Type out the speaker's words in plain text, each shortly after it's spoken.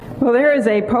Well, there is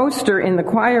a poster in the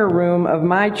choir room of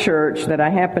my church that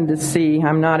I happened to see.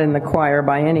 I'm not in the choir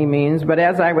by any means, but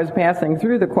as I was passing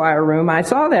through the choir room, I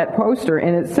saw that poster,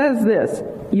 and it says this: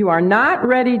 "You are not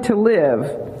ready to live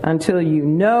until you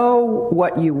know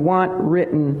what you want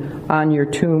written on your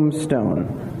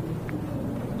tombstone."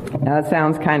 Now, that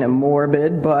sounds kind of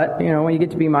morbid, but, when you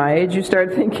get to be my age, you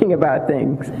start thinking about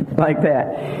things like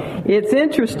that. It's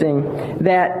interesting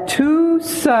that two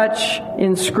such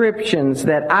inscriptions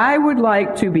that I would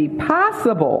like to be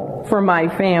possible for my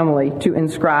family to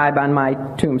inscribe on my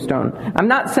tombstone. I'm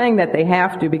not saying that they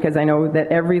have to, because I know that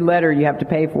every letter you have to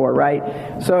pay for, right?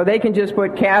 So they can just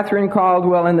put Catherine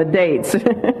Caldwell in the dates.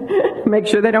 Make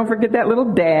sure they don't forget that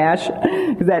little dash,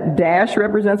 because that dash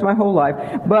represents my whole life.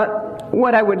 But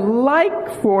what I would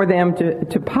like for them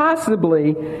to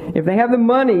possibly, if they have the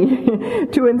money,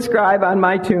 to inscribe on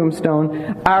my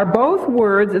tombstone are both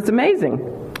words. It's amazing.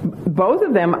 Both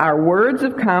of them are words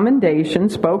of commendation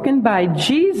spoken by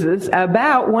Jesus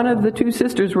about one of the two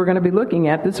sisters we're going to be looking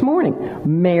at this morning,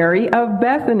 Mary of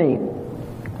Bethany.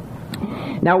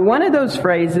 Now, one of those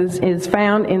phrases is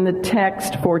found in the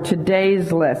text for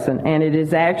today's lesson, and it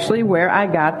is actually where I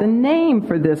got the name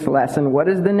for this lesson. What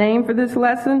is the name for this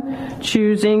lesson?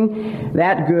 Choosing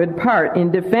that good part.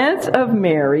 In defense of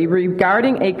Mary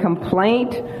regarding a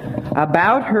complaint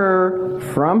about her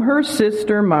from her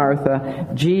sister Martha,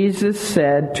 Jesus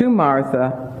said to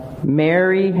Martha,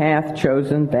 "Mary hath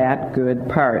chosen that good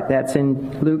part." That's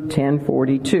in Luke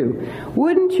 10:42.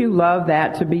 Wouldn't you love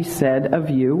that to be said of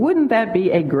you? Wouldn't that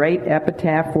be a great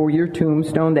epitaph for your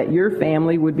tombstone, that your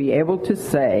family would be able to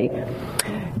say,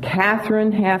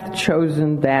 "Catherine hath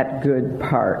chosen that good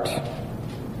part,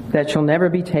 that shall never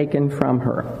be taken from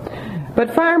her"? But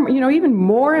far, even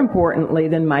more importantly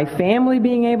than my family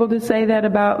being able to say that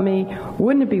about me,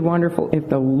 wouldn't it be wonderful if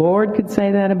the Lord could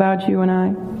say that about you and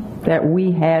I? That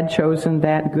we had chosen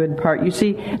that good part. You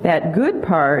see, that good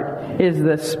part is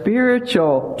the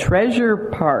spiritual treasure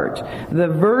part, the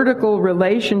vertical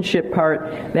relationship part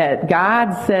that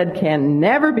God said can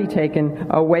never be taken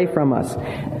away from us.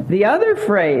 The other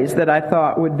phrase that I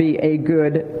thought would be a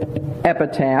good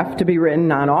epitaph to be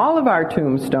written on all of our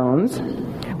tombstones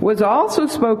was also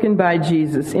spoken by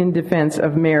Jesus in defense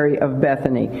of Mary of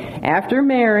Bethany. After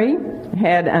Mary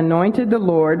had anointed the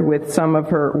Lord with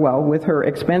with her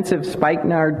expensive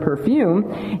spikenard perfume,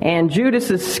 and Judas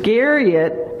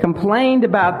Iscariot complained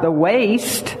about the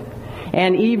waste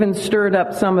and even stirred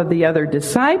up some of the other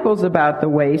disciples about the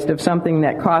waste of something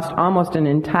that cost almost an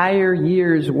entire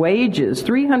year's wages,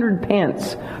 300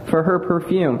 pence for her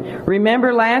perfume.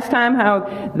 Remember last time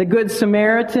how the Good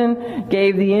Samaritan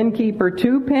gave the innkeeper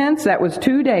 2 pence? That was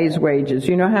 2 days' wages.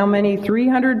 You know how many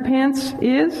 300 pence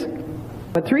is?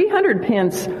 But 300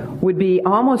 pence would be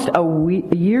almost a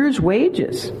year's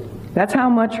wages. That's how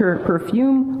much her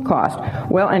perfume cost.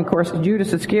 Well, and of course,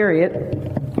 Judas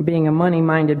Iscariot, being a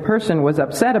money-minded person, was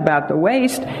upset about the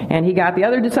waste, and he got the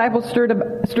other disciples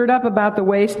stirred up about the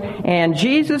waste, and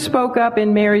Jesus spoke up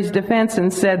in Mary's defense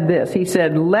and said this. He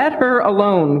said, "Let her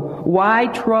alone. Why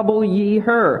trouble ye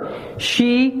her?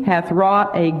 She hath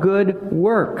wrought a good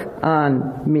work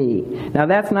on me." Now,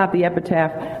 that's not the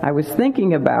epitaph I was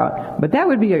thinking about, but that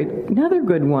would be another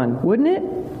good one, wouldn't it?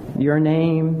 Your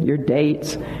name, your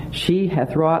dates. She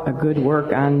hath wrought a good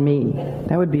work on me.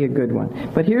 That would be a good one.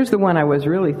 But here's the one I was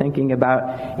really thinking about.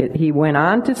 He went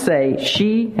on to say,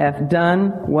 "She hath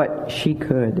done what she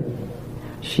could."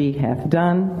 She hath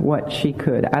done what she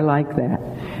could. I like that.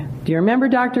 Do you remember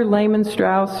Dr. Lehman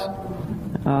Strauss,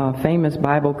 a famous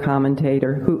Bible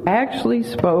commentator, who actually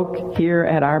spoke here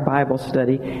at our Bible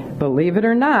study? Believe it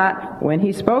or not, when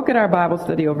he spoke at our Bible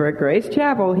study over at Grace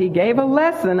Chapel, he gave a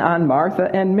lesson on Martha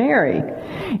and Mary.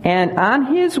 And on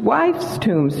his wife's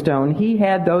tombstone, he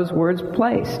had those words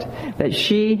placed, that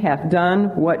she hath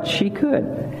done what she could.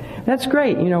 That's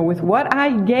great. With what I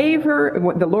gave her,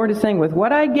 what the Lord is saying, with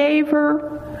what I gave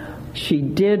her, she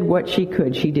did what she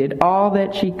could. She did all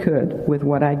that she could with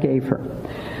what I gave her.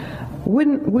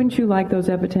 Wouldn't you like those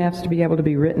epitaphs to be able to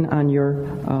be written on your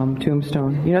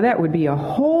tombstone? That would be a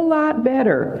whole lot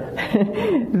better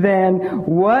than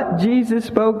what Jesus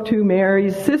spoke to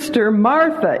Mary's sister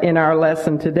Martha in our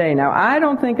lesson today. Now, I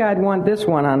don't think I'd want this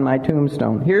one on my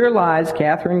tombstone. "Here lies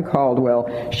Catherine Caldwell.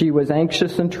 She was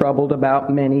anxious and troubled about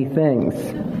many things."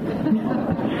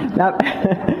 Now,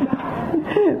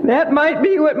 that might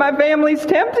be what my family's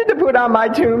tempted to put on my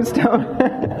tombstone.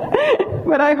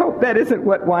 But I hope that isn't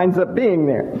what winds up being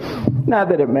there. Not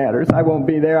that it matters. I won't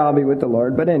be there. I'll be with the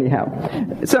Lord. But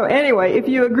anyhow. So anyway, if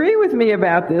you agree with me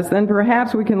about this, then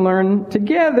perhaps we can learn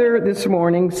together this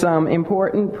morning some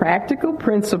important practical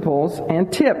principles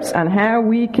and tips on how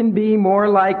we can be more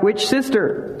like which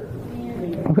sister?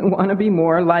 We want to be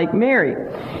more like Mary.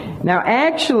 Now,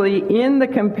 actually, in the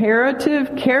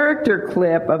comparative character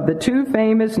clip of the two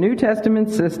famous New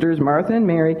Testament sisters, Martha and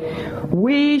Mary,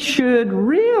 we should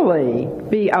really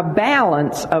be a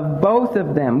balance of both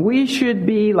of them. We should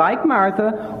be, like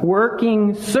Martha,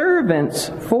 working servants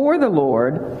for the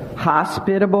Lord,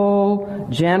 hospitable,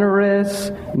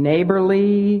 generous,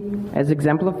 neighborly, as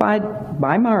exemplified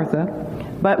by Martha.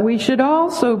 But we should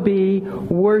also be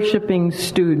worshiping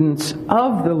students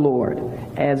of the Lord,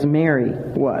 as Mary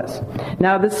was.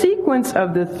 Now, the sequence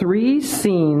of the three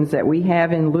scenes that we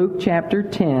have in Luke chapter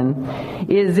 10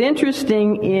 is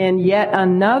interesting in yet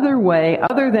another way,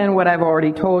 other than what I've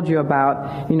already told you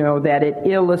about, that it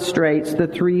illustrates the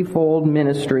threefold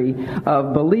ministry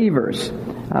of believers.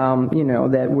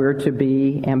 That we're to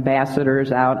be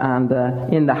ambassadors out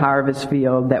in the harvest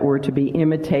field, that we're to be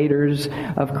imitators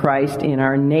of Christ in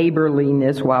our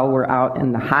neighborliness while we're out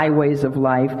in the highways of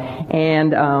life,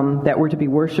 and that we're to be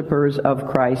worshipers of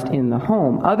Christ in the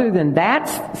home. Other than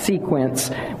that sequence,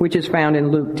 which is found in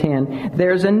Luke 10,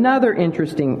 there's another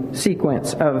interesting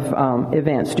sequence of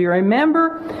events. Do you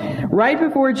remember? Right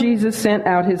before Jesus sent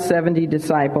out his 70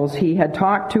 disciples, he had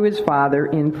talked to his Father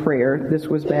in prayer. This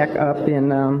was back up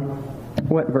in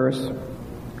what verse?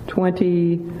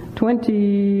 21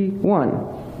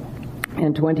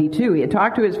 and 22. He had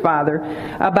talked to his Father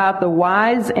about the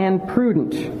wise and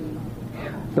prudent,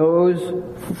 those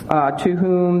to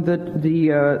whom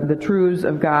the truths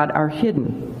of God are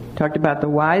hidden. Talked about the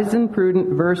wise and prudent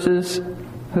versus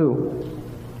who?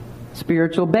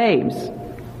 Spiritual babes.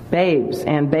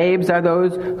 And babes are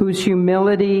those whose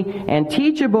humility and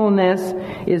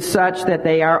teachableness is such that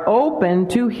they are open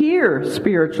to hear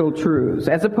spiritual truths,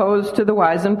 as opposed to the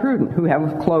wise and prudent, who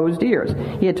have closed ears.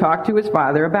 He had talked to his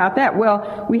Father about that.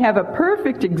 Well, we have a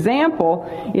perfect example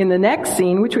in the next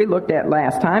scene, which we looked at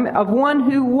last time, of one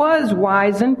who was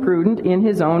wise and prudent in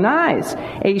his own eyes.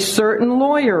 A certain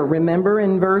lawyer, remember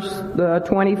in verse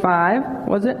 25,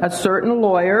 was it? A certain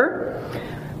lawyer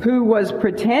who was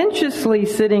pretentiously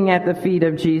sitting at the feet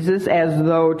of Jesus as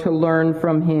though to learn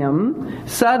from him,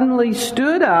 suddenly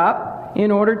stood up in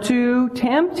order to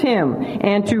tempt him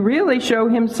and to really show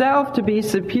himself to be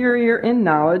superior in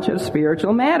knowledge of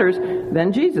spiritual matters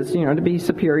than Jesus, to be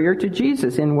superior to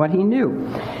Jesus in what he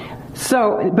knew.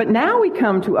 But now we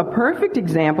come to a perfect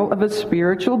example of a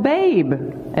spiritual babe,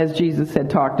 as Jesus had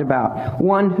talked about.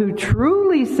 One who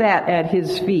truly sat at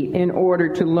his feet in order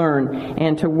to learn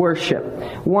and to worship.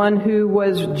 One who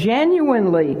was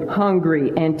genuinely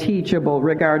hungry and teachable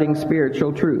regarding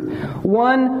spiritual truth.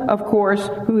 One, of course,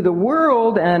 who the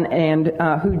world and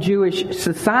who Jewish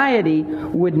society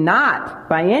would not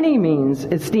by any means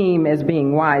esteem as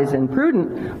being wise and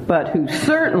prudent, but who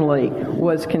certainly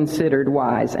was considered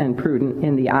wise and prudent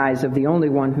in the eyes of the only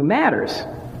one who matters,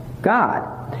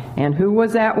 God. And who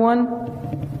was that one?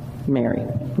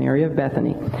 Mary of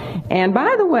Bethany. And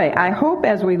by the way, I hope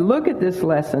as we look at this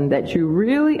lesson that you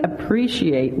really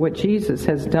appreciate what Jesus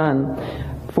has done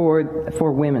for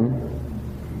women.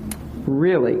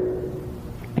 Really.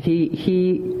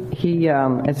 He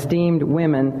esteemed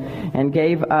women and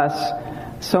gave us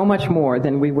so much more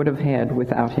than we would have had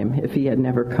without him if he had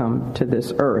never come to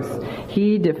this earth.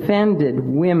 He defended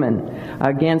women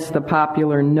against the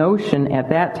popular notion at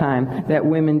that time that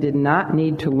women did not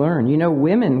need to learn.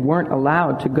 Women weren't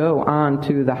allowed to go on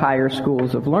to the higher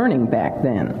schools of learning back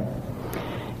then.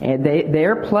 And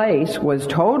their place was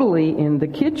totally in the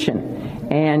kitchen.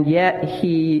 And yet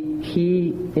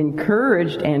he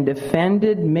encouraged and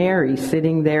defended Mary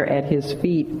sitting there at his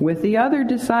feet with the other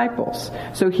disciples.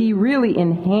 So he really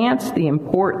enhanced the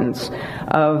importance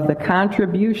of the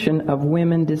contribution of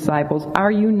women disciples.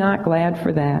 Are you not glad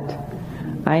for that?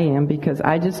 I am, because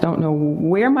I just don't know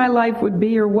where my life would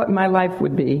be or what my life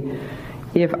would be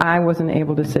if I wasn't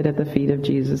able to sit at the feet of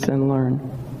Jesus and learn.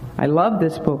 I love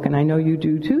this book, and I know you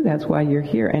do too. That's why you're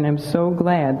here. And I'm so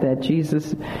glad that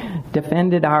Jesus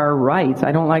defended our rights.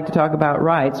 I don't like to talk about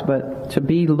rights, but to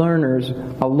be learners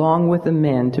along with the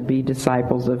men, to be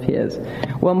disciples of his.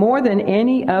 Well, more than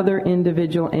any other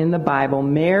individual in the Bible,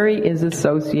 Mary is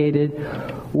associated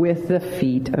with the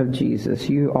feet of Jesus.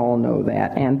 You all know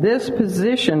that. And this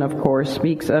position, of course,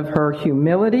 speaks of her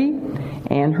humility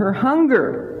and her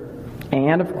hunger.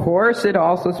 And, of course, it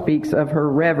also speaks of her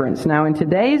reverence. Now, in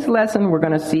today's lesson, we're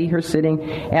going to see her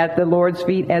sitting at the Lord's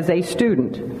feet as a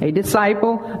student, a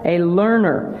disciple, a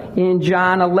learner. In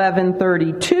John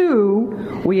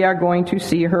 11:32, we are going to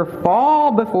see her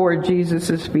fall before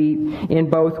Jesus' feet in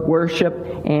both worship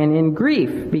and in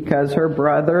grief because her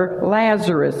brother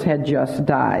Lazarus had just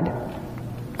died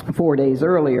 4 days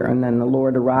earlier, and then the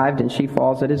Lord arrived and she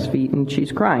falls at his feet and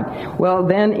she's crying. Well,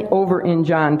 then over in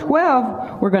John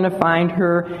 12, we're going to find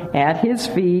her at his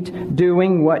feet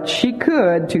doing what she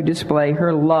could to display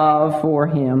her love for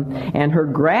him and her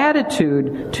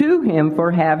gratitude to him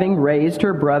for having raised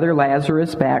her brother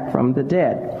Lazarus back from the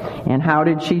dead. And how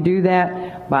did she do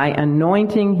that? By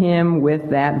anointing him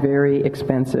with that very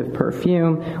expensive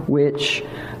perfume, which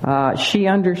she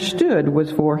understood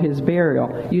was for his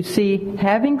burial. You see,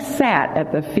 having sat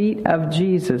at the feet of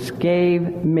Jesus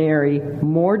gave Mary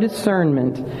more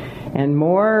discernment and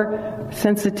more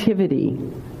sensitivity,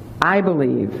 I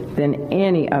believe, than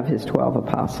any of his 12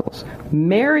 apostles.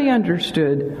 Mary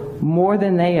understood more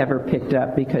than they ever picked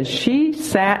up because she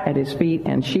sat at his feet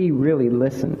and she really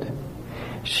listened.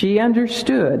 She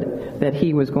understood that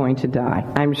he was going to die.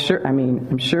 I'm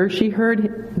sure she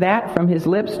heard that from his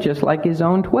lips just like his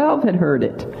own 12 had heard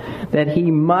it. That he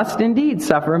must indeed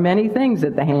suffer many things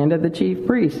at the hand of the chief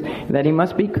priests. That he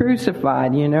must be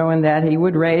crucified, and that he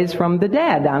would raise from the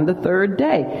dead on the third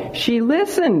day. She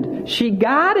listened. She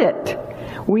got it.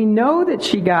 We know that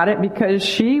she got it because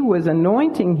she was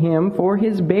anointing him for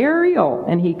his burial,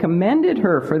 and he commended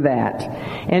her for that.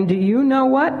 And do you know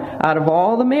what? Out of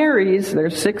all the Marys,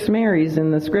 there's 6 Marys in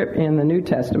the script in the New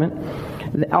Testament.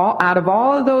 Out of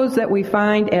all of those that we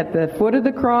find at the foot of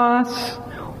the cross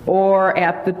or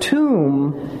at the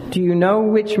tomb, do you know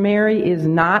which Mary is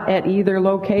not at either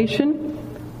location?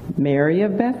 Mary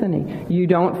of Bethany. You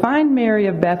don't find Mary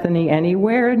of Bethany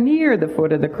anywhere near the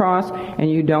foot of the cross,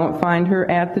 and you don't find her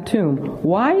at the tomb.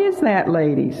 Why is that,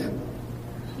 ladies?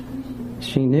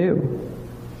 She knew.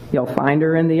 You'll find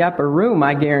her in the upper room,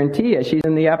 I guarantee you. She's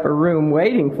in the upper room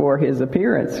waiting for his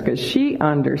appearance because she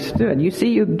understood. You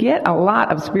see, you get a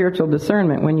lot of spiritual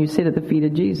discernment when you sit at the feet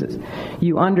of Jesus.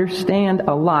 You understand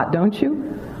a lot, don't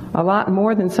you? A lot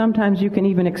more than sometimes you can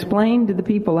even explain to the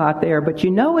people out there, but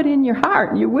you know it in your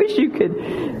heart. You wish you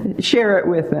could share it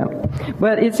with them.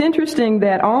 But it's interesting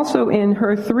that also in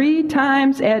her 3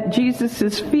 times at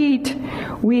Jesus' feet,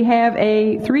 we have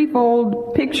a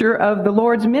threefold picture of the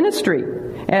Lord's ministry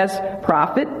as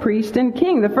prophet, priest, and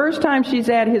king. The first time she's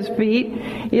at his feet,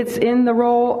 it's in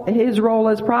his role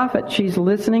as prophet. She's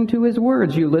listening to his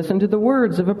words. You listen to the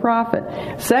words of a prophet.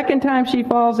 Second time she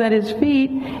falls at his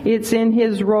feet, it's in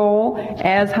his role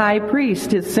as high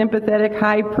priest, his sympathetic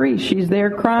high priest. She's there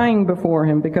crying before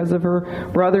him because of her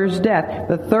brother's death.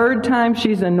 The third time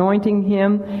she's anointing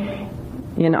him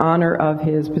in honor of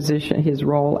his position, his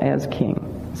role as king.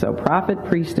 So prophet,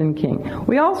 priest, and king.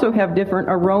 We also have different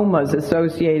aromas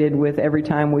associated with every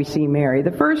time we see Mary.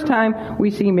 The first time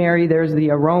we see Mary, there's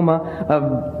the aroma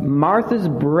of Martha's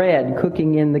bread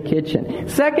cooking in the kitchen.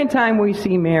 Second time we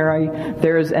see Mary,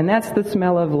 and that's the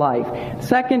smell of life.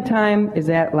 Second time is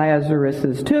at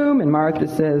Lazarus' tomb, and Martha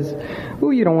says,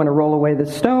 "Ooh, you don't want to roll away the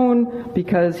stone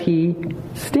because he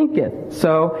stinketh."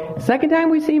 So, second time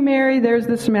we see Mary, there's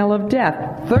the smell of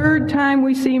death. Third time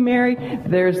we see Mary,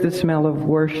 there's the smell of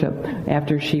worship.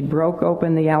 After she broke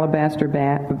open the alabaster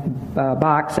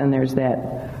box, and there's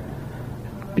that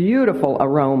beautiful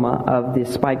aroma of the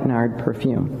spikenard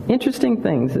perfume. Interesting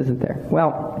things, isn't there?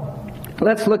 Well,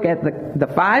 let's look at the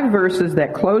 5 verses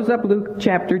that close up Luke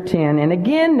chapter 10. And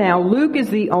again now, Luke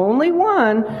is the only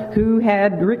one who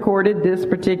had recorded this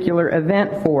particular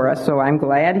event for us. So I'm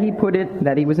glad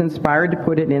that he was inspired to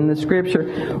put it in the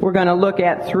scripture. We're going to look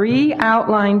at 3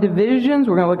 outline divisions.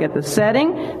 We're going to look at the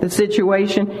setting, the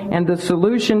situation, and the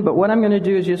solution. But what I'm going to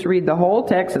do is just read the whole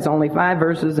text. It's only 5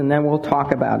 verses, and then we'll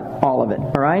talk about all of it.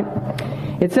 All right?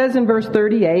 It says in verse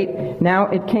 38, "Now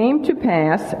it came to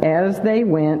pass as they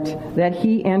went that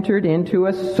he entered into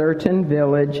a certain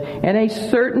village, and a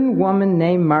certain woman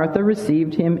named Martha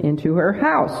received him into her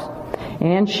house.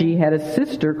 And she had a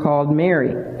sister called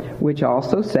Mary, which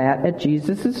also sat at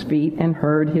Jesus' feet and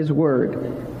heard his word.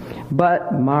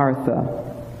 But Martha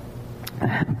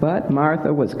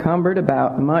was cumbered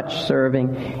about much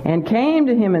serving, and came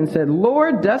to him and said,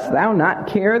 Lord, dost thou not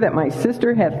care that my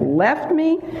sister hath left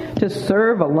me to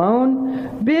serve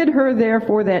alone? Bid her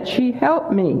therefore that she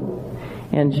help me.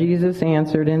 And Jesus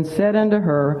answered and said unto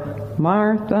her,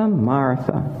 Martha,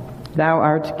 Martha, thou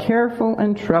art careful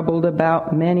and troubled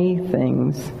about many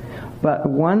things, But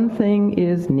one thing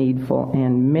is needful,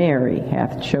 and Mary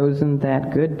hath chosen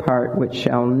that good part which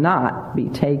shall not be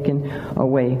taken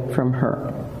away from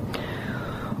her.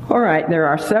 All right, there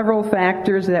are several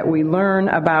factors that we learn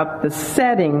about the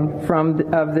setting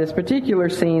of this particular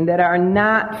scene that are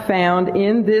not found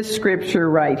in this scripture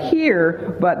right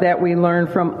here, but that we learn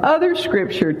from other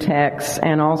scripture texts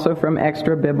and also from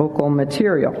extra biblical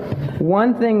material.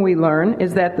 One thing we learn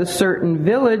is that the certain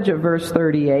village of verse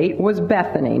 38 was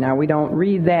Bethany. Now, we don't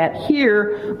read that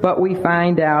here, but we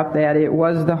find out that it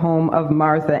was the home of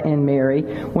Martha and Mary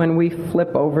when we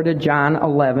flip over to John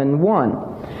 11:1.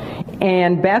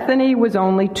 And Bethany was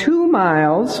only 2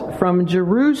 miles from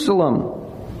Jerusalem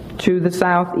to the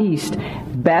southeast.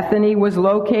 Bethany was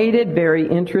located, very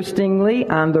interestingly,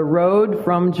 on the road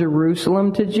from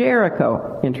Jerusalem to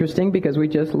Jericho. Interesting because we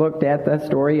just looked at the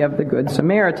story of the Good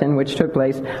Samaritan, which took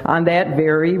place on that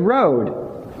very road.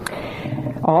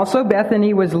 Also,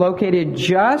 Bethany was located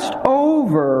just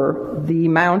over the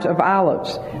Mount of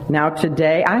Olives. Now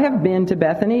today, I have been to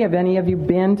Bethany. Have any of you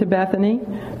been to Bethany?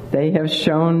 They have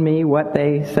shown me what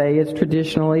they say is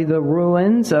traditionally the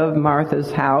ruins of Martha's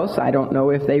house. I don't know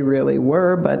if they really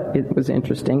were, but it was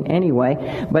interesting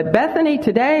anyway. But Bethany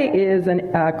today is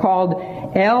called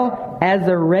El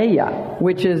Azariah,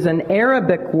 which is an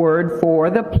Arabic word for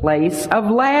the place of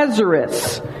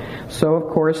Lazarus. So, of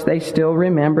course, they still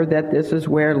remember that this is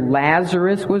where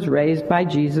Lazarus was raised by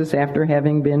Jesus after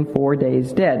having been 4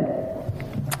 days dead.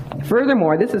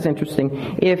 Furthermore, this is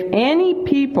interesting. If any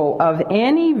people of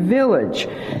any village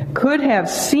could have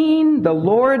seen the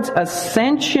Lord's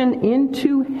ascension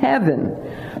into heaven,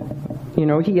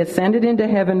 he ascended into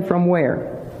heaven from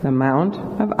where? The Mount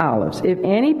of Olives. If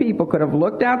any people could have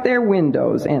looked out their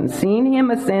windows and seen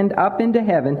him ascend up into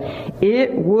heaven,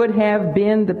 it would have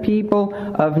been the people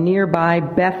of nearby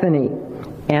Bethany.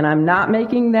 And I'm not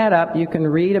making that up. You can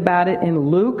read about it in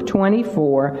Luke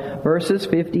 24, verses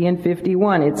 50 and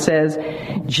 51. It says,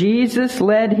 Jesus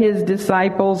led his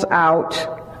disciples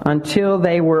out until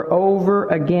they were over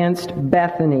against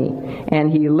Bethany. And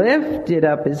he lifted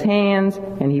up his hands,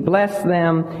 and he blessed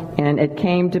them. And it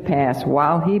came to pass,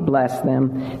 while he blessed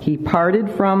them, he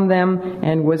parted from them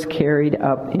and was carried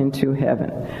up into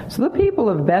heaven. So the people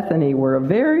of Bethany were a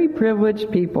very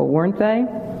privileged people, weren't they?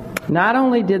 Not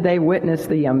only did they witness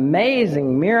the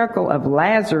amazing miracle of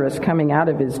Lazarus coming out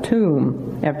of his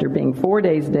tomb after being 4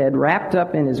 days dead, wrapped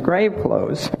up in his grave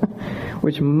clothes,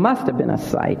 which must have been a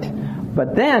sight,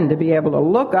 but then to be able to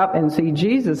look up and see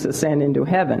Jesus ascend into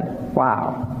heaven.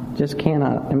 Wow. Just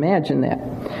cannot imagine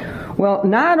that. Well,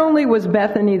 not only was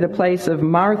Bethany the place of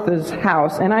Martha's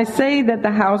house, and I say that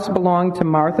the house belonged to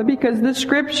Martha because the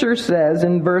scripture says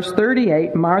in verse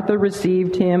 38, Martha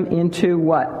received him into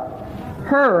what?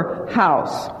 Her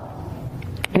house.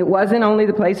 It wasn't only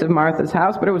the place of Martha's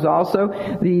house, but it was also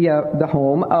the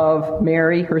home of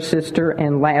Mary, her sister,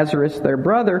 and Lazarus, their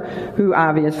brother, who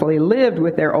obviously lived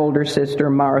with their older sister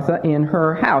Martha in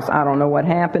her house. I don't know what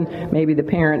happened. Maybe the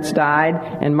parents died,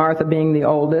 and Martha being the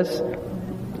oldest,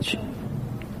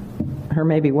 her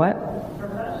maybe what?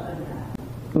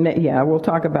 Yeah, we'll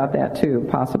talk about that too.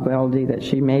 Possibility that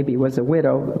she maybe was a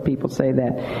widow. People say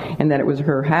that. And that it was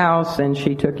her house and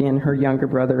she took in her younger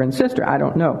brother and sister. I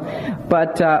don't know.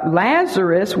 But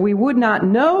Lazarus, we would not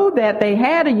know that they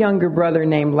had a younger brother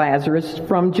named Lazarus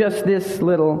from just this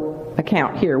little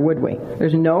account here, would we?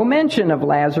 There's no mention of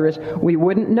Lazarus. We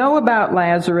wouldn't know about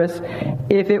Lazarus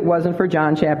if it wasn't for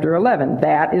John chapter 11.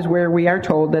 That is where we are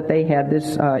told that they had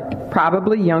this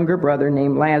probably younger brother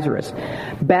named Lazarus.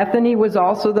 Bethany was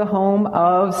also the home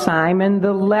of Simon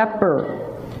the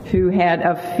leper, who had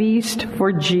a feast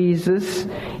for Jesus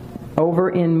over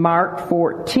in Mark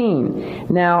 14.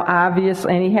 Now,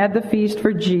 obviously, and he had the feast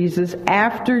for Jesus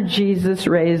after Jesus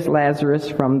raised Lazarus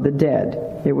from the dead.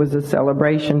 It was a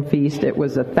celebration feast. It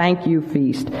was a thank you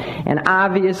feast. And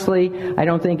obviously, I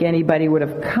don't think anybody would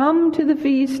have come to the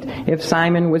feast if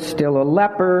Simon was still a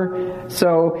leper.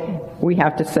 So we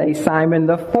have to say Simon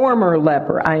the former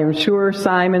leper. I am sure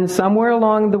Simon, somewhere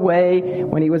along the way,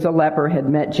 when he was a leper, had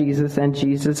met Jesus and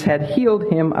Jesus had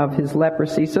healed him of his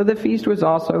leprosy. So the feast was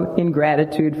also in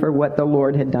gratitude for what the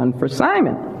Lord had done for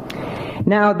Simon.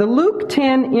 Now, the Luke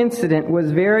 10 incident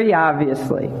was very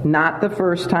obviously not the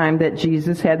first time that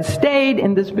Jesus had stayed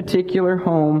in this particular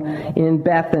home in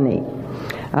Bethany.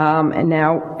 And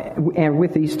now, and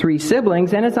with these three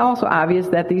siblings, and it's also obvious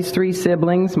that these three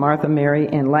siblings, Martha, Mary,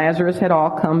 and Lazarus, had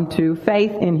all come to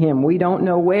faith in him. We don't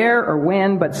know where or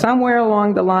when, but somewhere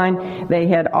along the line, they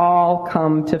had all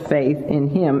come to faith in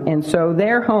him. And so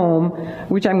their home,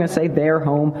 which I'm going to say their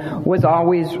home, was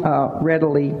always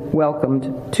readily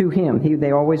welcomed to him.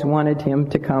 They always wanted him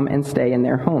to come and stay in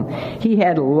their home. He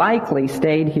had likely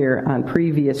stayed here on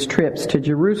previous trips to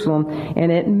Jerusalem,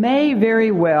 and it may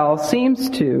very well, seems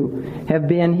to have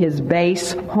been his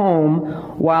base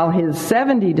home while his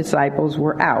 70 disciples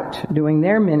were out doing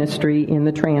their ministry in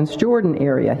the Transjordan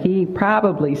area. He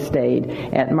probably stayed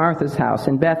at Martha's house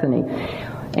in Bethany.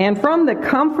 And from the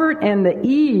comfort and the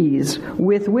ease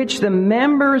with which the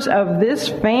members of this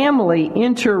family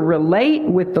interrelate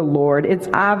with the Lord, it's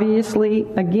obvious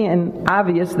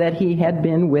that he had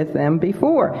been with them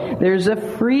before. There's a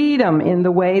freedom in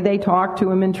the way they talk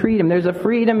to him and treat him. There's a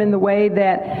freedom in the way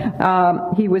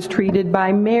that he was treated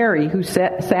by Mary, who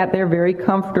sat there very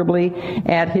comfortably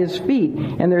at his feet.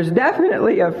 And there's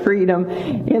definitely a freedom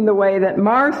in the way that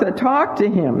Martha talked to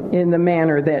him in the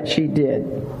manner that she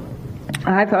did.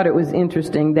 I thought it was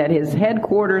interesting that his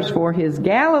headquarters for his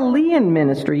Galilean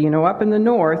ministry, up in the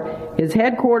north, his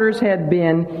headquarters had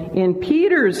been in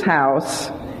Peter's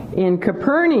house in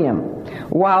Capernaum,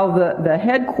 while the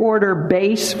headquarter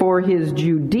base for his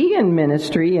Judean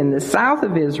ministry in the south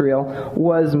of Israel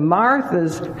was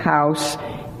Martha's house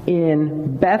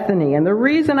in Bethany. And the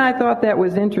reason I thought that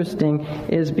was interesting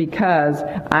is because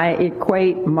I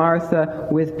equate Martha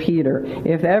with Peter.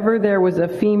 If ever there was a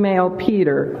female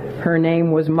Peter, her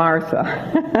name was Martha.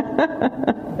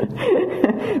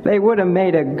 They would have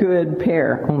made a good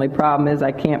pair. Only problem is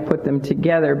I can't put them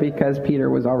together because Peter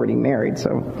was already married.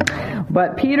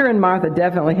 But Peter and Martha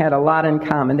definitely had a lot in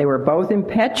common. They were both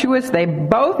impetuous. They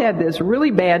both had this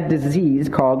really bad disease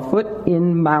called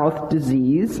foot-in-mouth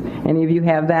disease. Any of you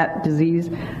have that disease?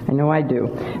 I know I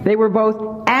do. They were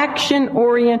both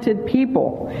action-oriented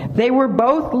people. They were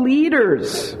both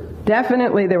leaders.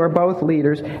 Definitely they were both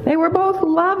leaders. They were both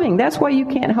loving. That's why you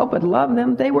can't help but love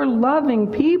them. They were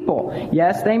loving people.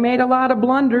 Yes, they made a lot of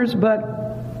blunders, but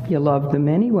you loved them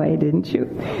anyway, didn't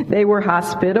you? They were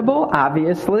hospitable,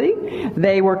 obviously.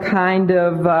 They were kind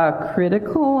of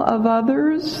critical of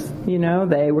others.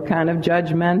 They were kind of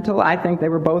judgmental. I think they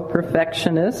were both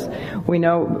perfectionists.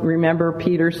 Remember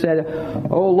Peter said,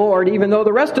 "Oh Lord, even though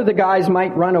the rest of the guys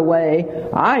might run away,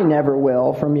 I never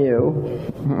will from you."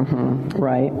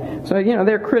 Right? So,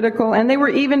 they're critical, and they were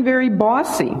even very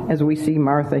bossy, as we see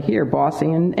Martha here,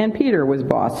 bossy, and Peter was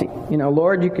bossy.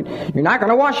 Lord, you're not going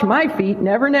to wash my feet.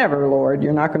 Never, Lord,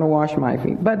 you're not going to wash my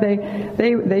feet. But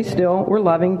they still were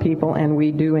loving people, and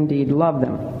we do indeed love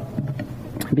them,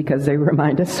 because they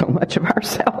remind us so much of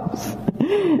ourselves.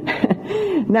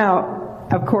 Now,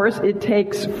 of course, it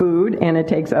takes food and it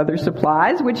takes other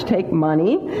supplies, which take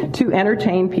money, to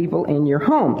entertain people in your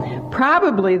home.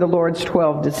 Probably the Lord's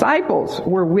 12 disciples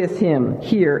were with him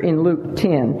here in Luke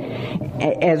 10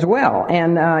 as well.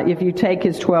 And if you take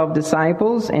his 12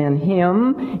 disciples and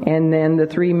him and then the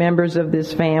three members of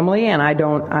this family, and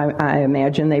I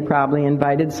imagine they probably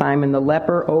invited Simon the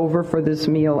leper over for this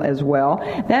meal as well.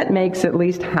 That makes at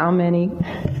least how many?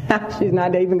 She's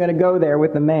not even going to go there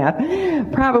with the math.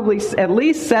 Probably at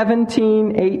least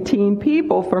 17, 18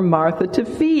 people for Martha to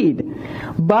feed.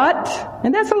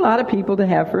 And that's a lot of people to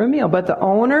have for a meal. But the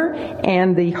owner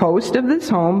and the host of this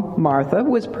home, Martha,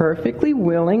 was perfectly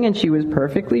willing, and she was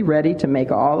perfectly ready to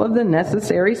make all of the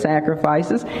necessary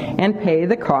sacrifices and pay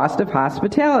the cost of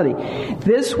hospitality.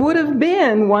 This would have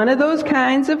been one of those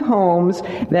kinds of homes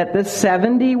that the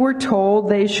 70 were told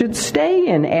they should stay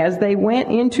in as they went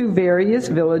into various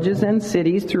villages and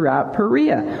cities throughout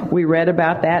Perea. We read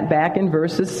about that back in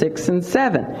verses 6 and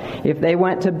 7. If they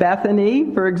went to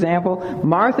Bethany, for example,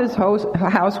 Martha's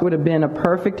house would have been a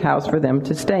perfect house for them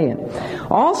to stay in.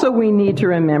 Also, we need to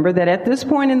remember that at this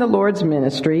point in the Lord's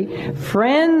ministry,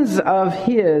 friends of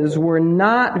his were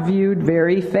not viewed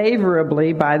very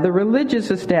favorably by the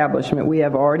religious establishment. We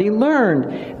have already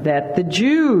learned that the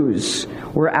Jews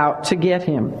were out to get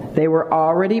him. They were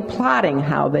already plotting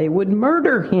how they would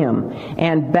murder him.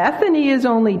 And Bethany is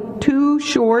only 2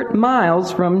 short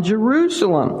miles from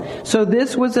Jerusalem. So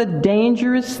this was a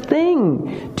dangerous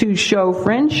thing to show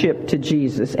friendship to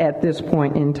Jesus at this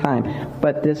point in time.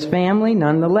 But this family,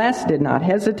 nonetheless, did not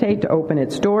hesitate to open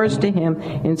its doors to him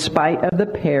in spite of the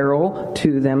peril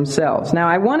to themselves. Now,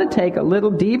 I want to take a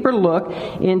little deeper look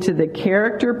into the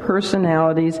character,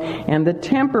 personalities, and the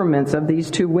temperaments of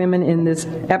these two women in this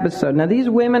episode. Now, these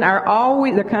women are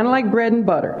always, they're kind of like bread and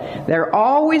butter. They're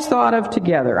always thought of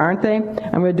together, aren't they?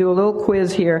 I'm going to do a little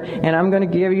quiz here, and I'm going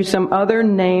to give you some other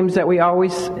names that we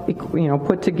always,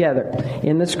 put together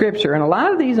in the Scripture. And a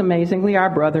lot of these, amazingly, are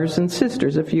brothers and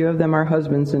sisters. A few of them are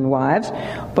husbands and wives.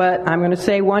 But I'm going to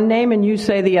say one name, and you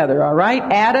say the other, all right?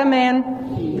 Adam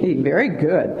and... Very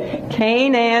good.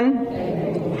 Cain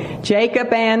and...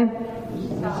 Jacob and...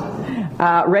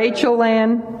 Rachel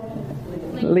and...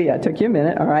 Leah. Took you a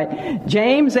minute, all right.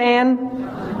 James and...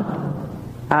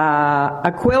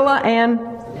 Aquila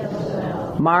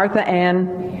and... Martha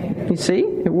and... You see?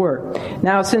 It worked.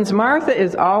 Now, since Martha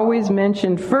is always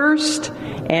mentioned first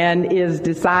and is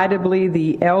decidedly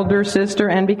the elder sister,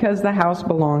 and because the house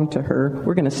belonged to her,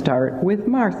 we're going to start with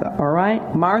Martha, all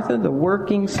right? Martha, the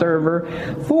working server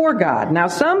for God. Now,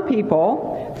 some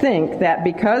people think that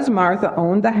because Martha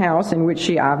owned the house in which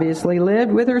she obviously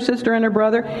lived with her sister and her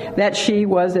brother, that she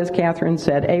was, as Catherine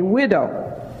said, a widow.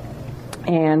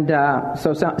 And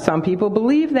so some people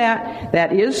believe that.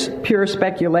 That is pure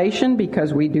speculation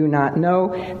because we do not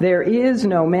know. There is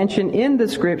no mention in the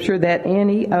Scripture that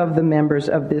any of the members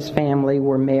of this family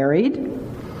were married.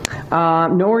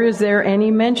 Nor is there any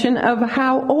mention of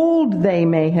how old they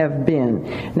may have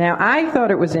been. Now, I thought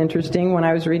it was interesting when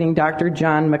I was reading Dr.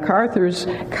 John MacArthur's,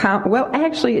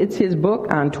 actually it's his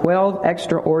book on 12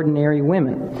 Extraordinary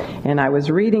Women. And I was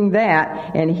reading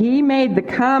that, and he made the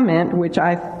comment, which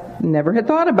I never had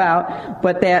thought about,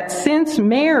 but that since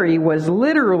Mary was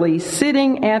literally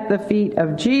sitting at the feet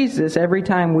of Jesus every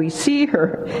time we see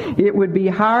her, it would be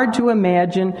hard to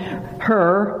imagine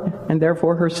her, and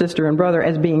therefore her sister and brother,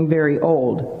 as being very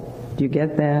old. Do you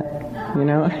get that?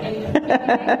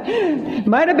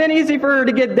 Might have been easy for her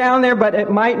to get down there, but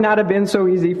it might not have been so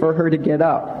easy for her to get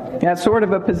up. That's sort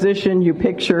of a position you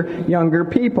picture younger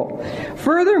people.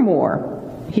 Furthermore,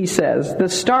 he says, the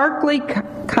starkly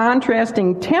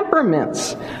contrasting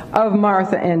temperaments of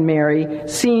Martha and Mary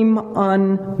seem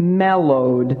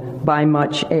unmellowed by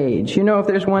much age. If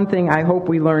there's one thing I hope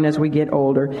we learn as we get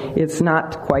older, it's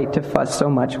not quite to fuss so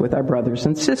much with our brothers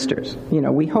and sisters.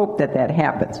 We hope that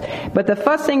happens. But the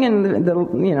fussing and the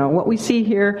what we see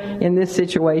here in this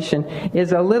situation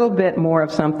is a little bit more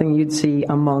of something you'd see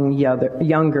among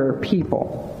younger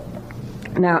people.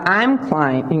 Now, I'm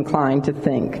inclined to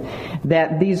think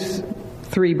that these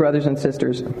three brothers and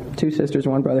sisters, two sisters,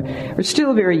 one brother, are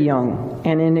still very young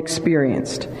and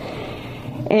inexperienced.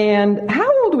 And how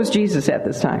old was Jesus at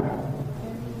this time?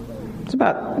 It's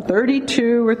about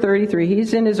 32 or 33.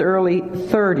 He's in his early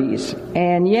 30s.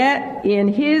 And yet, in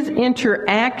his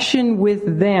interaction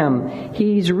with them,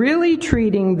 he's really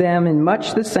treating them in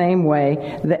much the same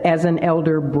way as an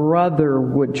elder brother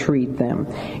would treat them.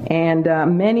 And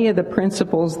many of the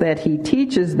principles that he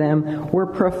teaches them were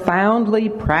profoundly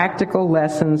practical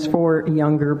lessons for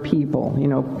younger people,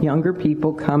 younger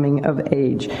people coming of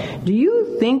age. Do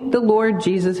you think the Lord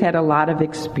Jesus had a lot of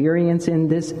experience in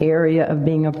this area of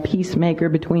being a peacemaker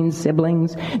between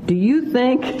siblings? Do you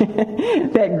think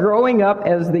that growing up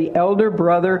as the elder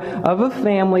brother of a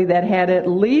family that had at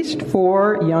least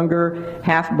 4 younger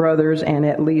half-brothers and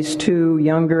at least 2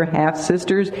 younger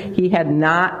half-sisters, he had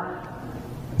not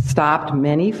stopped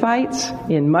many fights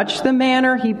in much the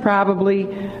manner he probably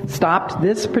stopped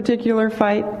this particular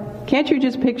fight? Can't you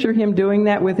just picture him doing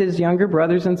that with his younger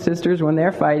brothers and sisters when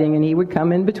they're fighting, and he would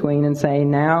come in between and say,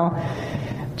 now,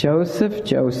 Joseph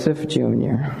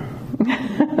Jr.,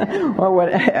 or what,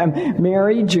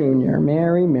 Mary Jr.,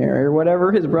 Mary, or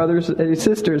whatever his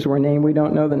sisters were named. We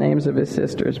don't know the names of his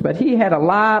sisters. But he had a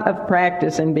lot of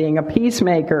practice in being a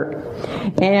peacemaker.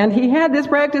 And he had this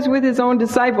practice with his own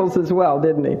disciples as well,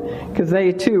 didn't he? Because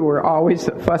they too were always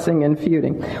fussing and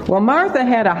feuding. Well, Martha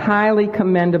had a highly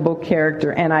commendable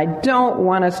character, and I don't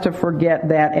want us to forget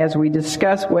that as we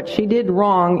discuss what she did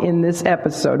wrong in this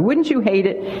episode. Wouldn't you hate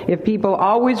it if people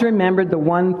always remembered the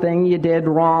one thing you did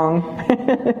wrong?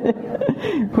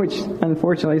 Which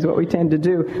unfortunately is what we tend to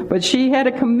do. But she had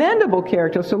a commendable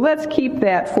character, so let's keep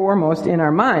that foremost in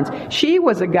our minds. She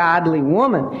was a godly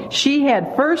woman. She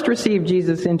had first received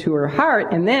Jesus into her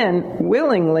heart and then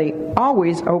willingly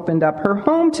always opened up her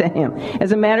home to him.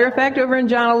 As a matter of fact, over in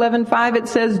John 11:5 it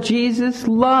says Jesus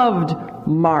loved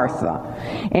Martha.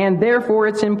 And therefore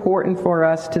it's important for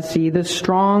us to see the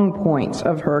strong points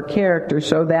of her character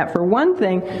so that, for one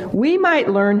thing, we might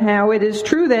learn how it is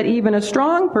true that even a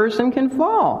strong person can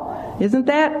fall. Isn't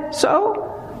that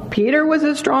so? Peter was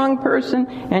a strong person,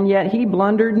 and yet he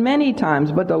blundered many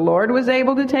times. But the Lord was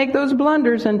able to take those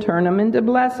blunders and turn them into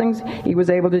blessings. He was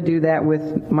able to do that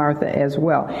with Martha as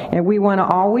well. And we want to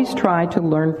always try to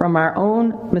learn from our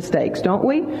own mistakes, don't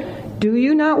we? Do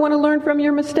you not want to learn from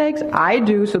your mistakes? I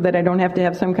do, so that I don't have to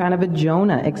have some kind of a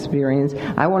Jonah experience.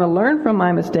 I want to learn from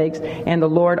my mistakes, and the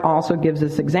Lord also gives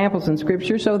us examples in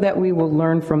Scripture so that we will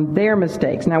learn from their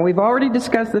mistakes. Now, we've already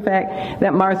discussed the fact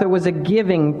that Martha was a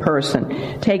giving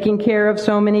person. Taking care of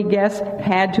so many guests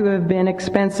had to have been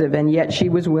expensive, and yet she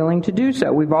was willing to do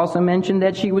so. We've also mentioned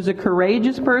that she was a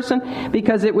courageous person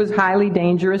because it was highly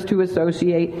dangerous to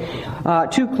associate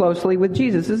too closely with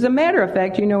Jesus. As a matter of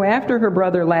fact, after her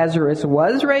brother Lazarus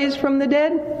was raised from the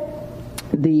dead,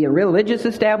 the religious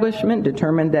establishment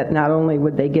determined that not only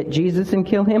would they get Jesus and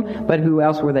kill him, but who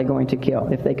else were they going to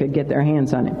kill if they could get their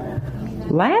hands on him?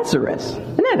 Lazarus.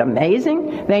 Isn't that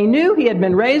amazing? They knew he had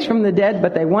been raised from the dead,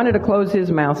 but they wanted to close his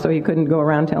mouth so he couldn't go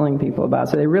around telling people about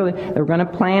it. So they were going to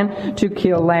plan to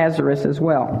kill Lazarus as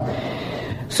well.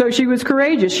 So she was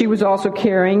courageous. She was also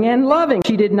caring and loving.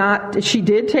 She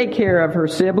did take care of her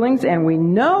siblings, and we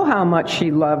know how much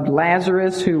she loved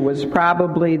Lazarus, who was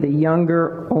probably the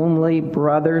younger only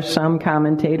brother, some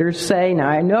commentators say. Now,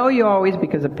 I know you always,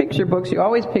 because of picture books, you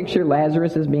always picture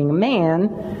Lazarus as being a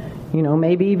man,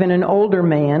 maybe even an older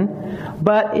man.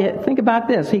 But think about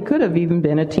this. He could have even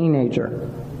been a teenager.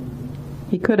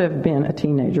 He could have been a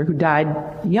teenager who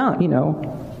died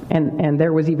young, And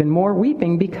there was even more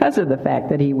weeping because of the fact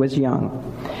that he was young.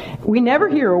 We never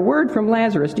hear a word from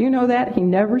Lazarus. Do you know that? He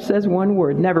never says one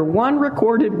word. Never one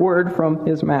recorded word from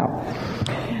his mouth.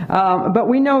 But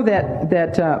we know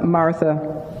that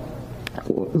Martha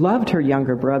loved her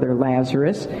younger brother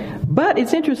Lazarus. But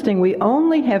it's interesting, we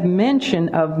only have mention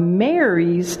of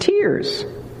Mary's tears.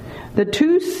 The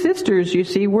two sisters, you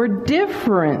see, were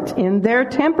different in their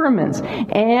temperaments,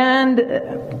 and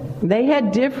they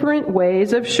had different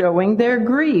ways of showing their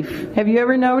grief. Have you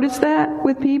ever noticed that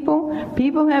with people?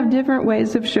 People have different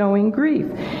ways of showing grief.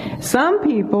 Some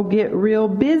people get real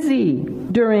busy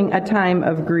during a time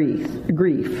of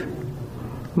grief.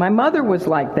 My mother was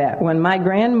like that. When my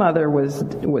grandmother was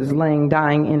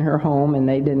dying in her home, and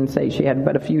they didn't say she had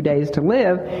but a few days to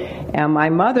live, and my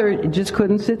mother just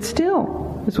couldn't sit still.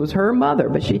 This was her mother,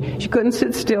 but she couldn't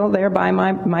sit still there by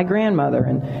my grandmother,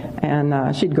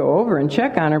 and she'd go over and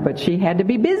check on her, but she had to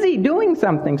be busy doing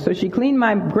something. So she cleaned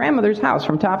my grandmother's house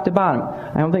from top to bottom.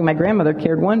 I don't think my grandmother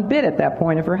cared one bit at that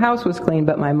point if her house was clean,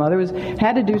 but my mother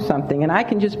had to do something. And I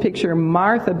can just picture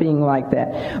Martha being like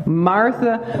that.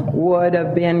 Martha would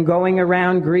have been going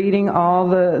around greeting all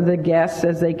the guests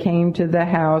as they came to the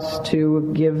house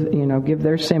to give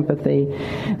their sympathy.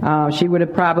 She would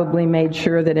have probably made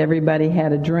sure that everybody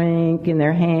had a drink in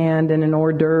their hand and an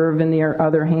hors d'oeuvre in their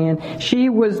other hand. She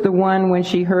was the one, when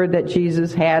she heard that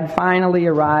Jesus had finally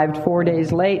arrived 4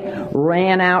 days late,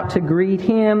 ran out to greet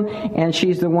him, and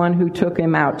she's the one who took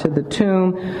him out to the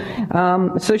tomb.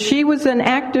 So she was an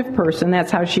active person.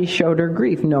 That's how she showed her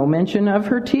grief. No mention of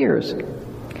her tears.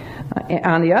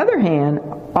 On the other hand,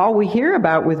 all we hear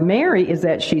about with Mary is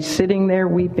that she's sitting there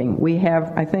weeping. We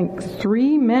have, I think,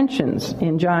 3 mentions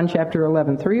in John chapter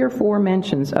 11, 3 or 4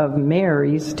 mentions of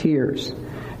Mary's tears.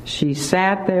 She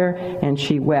sat there and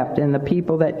she wept, and the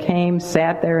people that came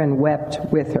sat there and wept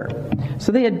with her.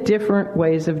 So they had different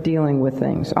ways of dealing with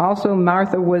things. Also,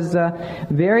 Martha was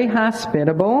very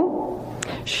hospitable.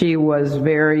 She was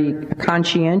very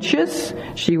conscientious.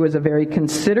 She was a very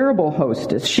considerable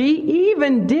hostess. She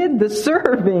even did the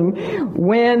serving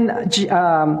when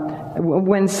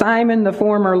Simon, the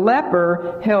former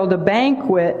leper, held a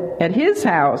banquet at his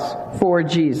house for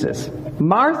Jesus.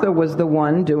 Martha was the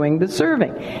one doing the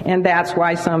serving. And that's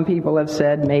why some people have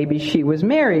said maybe she was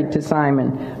married to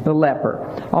Simon the leper.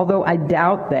 Although I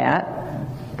doubt that.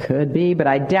 Could be, but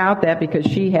I doubt that, because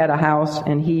she had a house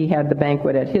and he had the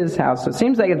banquet at his house. So it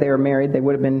seems like if they were married, they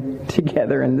would have been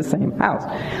together in the same house.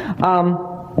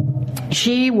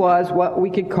 She was what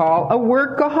we could call a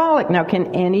workaholic. Now,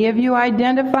 can any of you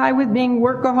identify with being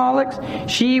workaholics?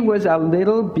 She was a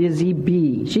little busy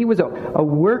bee. She was a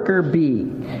worker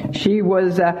bee. She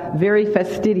was very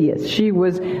fastidious. She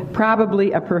was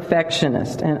probably a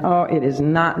perfectionist. And it is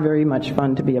not very much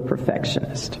fun to be a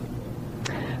perfectionist.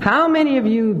 How many of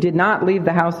you did not leave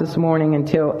the house this morning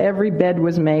until every bed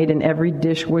was made and every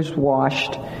dish was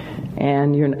washed,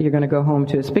 and you're going to go home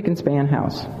to a spick and span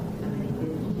house?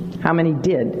 How many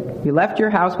did? You left your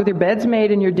house with your beds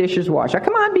made and your dishes washed. Now,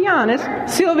 come on, be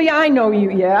honest. Sylvia, I know you.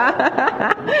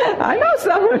 Yeah. I know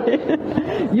some of you.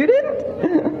 You didn't?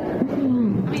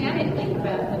 I didn't think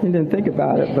about it. You didn't think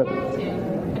about it, but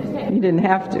you didn't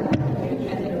have to.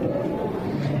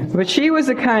 But she was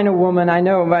the kind of woman, I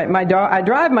know, I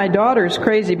drive my daughters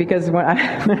crazy because when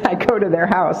I go to their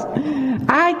house,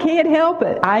 I can't help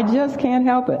it. I just can't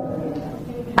help it.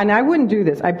 And I wouldn't do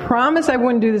this. I promise I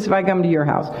wouldn't do this if I come to your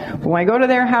house. But when I go to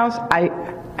their house,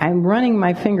 I'm running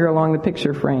my finger along the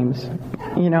picture frames.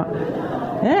 Isn't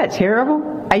that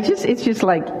terrible? It's just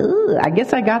like, ugh, I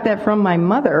guess I got that from my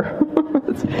mother.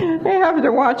 I have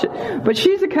to watch it. But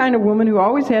she's the kind of woman who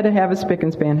always had to have a spick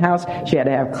and span house. She had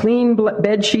to have clean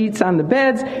bed sheets on the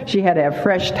beds. She had to have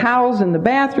fresh towels in the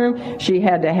bathroom. She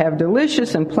had to have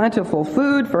delicious and plentiful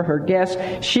food for her guests.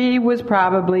 She was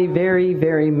probably very,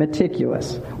 very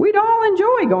meticulous. We'd all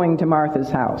enjoy going to Martha's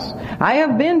house. I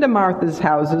have been to Martha's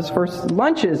houses for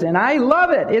lunches, and I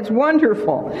love it. It's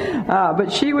wonderful.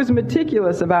 But she was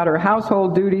meticulous about her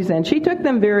household duties, and she took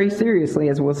them very seriously,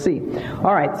 as we'll see.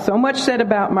 All right, so much said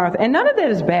about Martha. And none of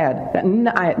that is bad.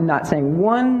 I'm not saying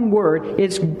one word.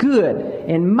 It's good.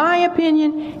 In my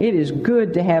opinion, it is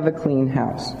good to have a clean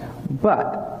house.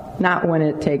 But not when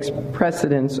it takes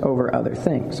precedence over other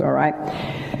things, all right?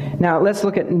 Now, let's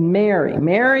look at Mary.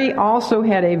 Mary also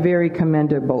had a very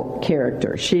commendable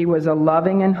character. She was a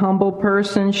loving and humble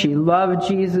person. She loved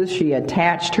Jesus. She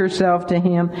attached herself to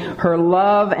him. Her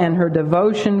love and her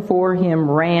devotion for him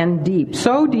ran deep.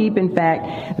 So deep, in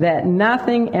fact, that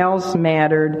nothing else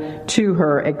mattered to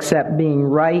her except being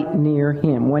right near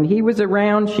him. When he was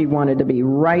around, she wanted to be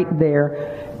right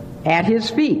there at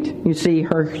his feet. You see,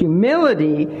 her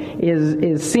humility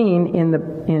is seen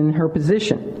in her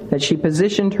position, that she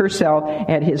positioned herself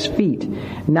at his feet,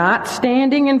 not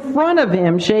standing in front of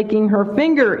him, shaking her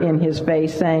finger in his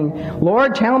face, saying,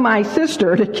 "Lord, tell my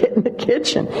sister to get in the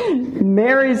kitchen."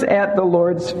 Mary's at the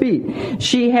Lord's feet.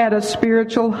 She had a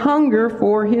spiritual hunger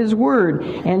for his word,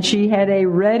 and she had a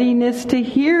readiness to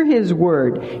hear his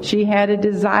word. She had a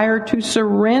desire to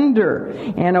surrender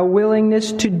and a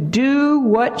willingness to do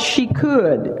what she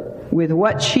could with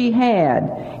what she had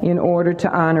in order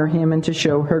to honor him and to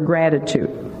show her gratitude.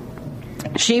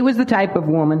 She was the type of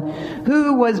woman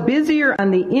who was busier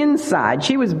on the inside.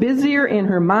 She was busier in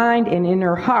her mind and in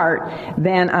her heart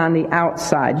than on the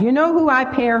outside. You know who I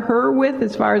pair her with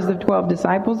as far as the 12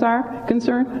 disciples are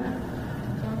concerned?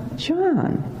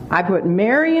 John. I put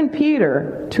Mary and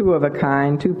Peter, two of a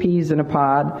kind, two peas in a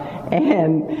pod,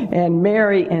 and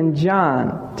Mary and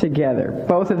John together.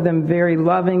 Both of them very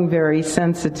loving, very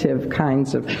sensitive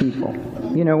kinds of people.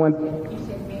 When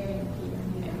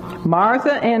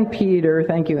Martha and Peter,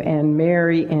 thank you, and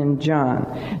Mary and John.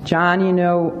 John,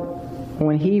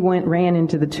 when he ran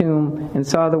into the tomb and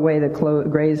saw the way the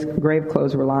grave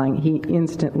clothes were lying, he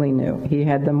instantly knew. He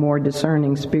had the more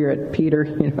discerning spirit. Peter,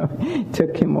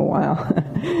 took him a while.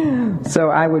 So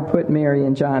I would put Mary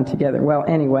and John together. Well,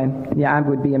 anyway, I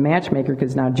would be a matchmaker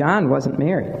because now John wasn't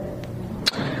married.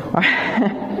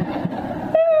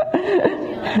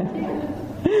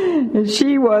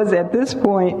 She was, at this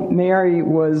point, Mary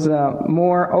was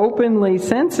more openly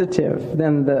sensitive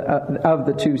than of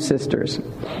the two sisters.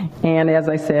 And as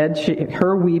I said,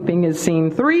 her weeping is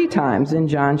seen 3 times in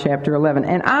John chapter 11.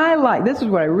 And this is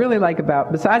what I really like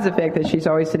about, besides the fact that she's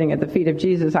always sitting at the feet of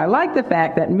Jesus, I like the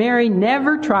fact that Mary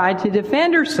never tried to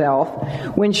defend herself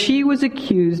when she was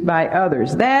accused by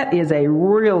others. That is a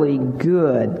really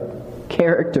good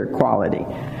character quality.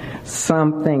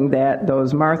 Something that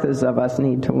those Marthas of us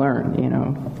need to learn,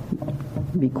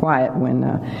 Be quiet when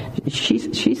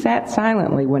she sat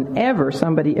silently whenever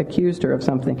somebody accused her of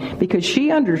something, because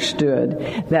she understood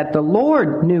that the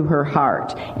Lord knew her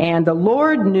heart and the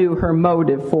Lord knew her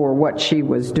motive for what she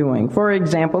was doing. For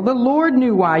example, the Lord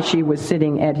knew why she was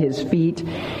sitting at his feet,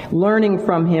 learning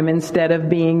from him instead of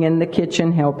being in the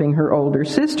kitchen helping her older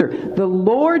sister. The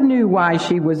Lord knew why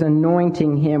she was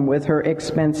anointing him with her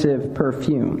expensive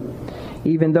perfume,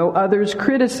 even though others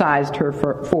criticized her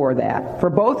for that, for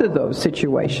both of those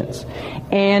situations.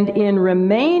 And in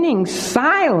remaining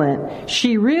silent,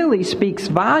 she really speaks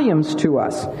volumes to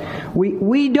us.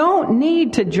 We don't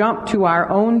need to jump to our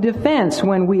own defense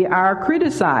when we are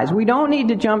criticized. We don't need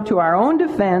to jump to our own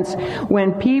defense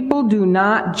when people do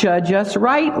not judge us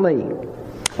rightly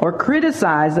or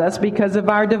criticize us because of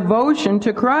our devotion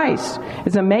to Christ.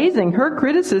 It's amazing. Her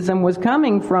criticism was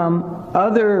coming from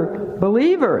other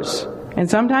believers. And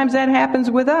sometimes that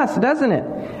happens with us, doesn't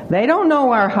it? They don't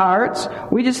know our hearts.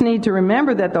 We just need to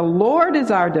remember that the Lord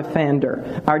is our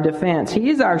defender, our defense. He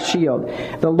is our shield.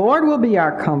 The Lord will be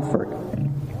our comfort.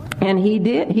 And he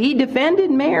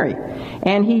defended Mary.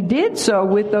 And he did so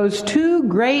with those 2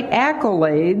 great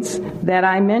accolades that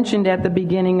I mentioned at the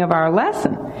beginning of our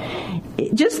lesson.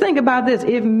 Just think about this.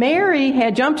 If Mary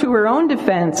had jumped to her own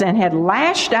defense and had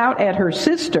lashed out at her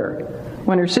sister,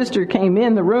 when her sister came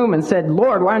in the room and said,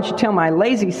 Lord, why don't you tell my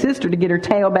lazy sister to get her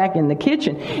tail back in the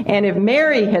kitchen? And if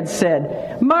Mary had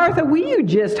said, Martha, will you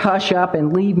just hush up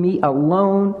and leave me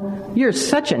alone? You're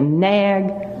such a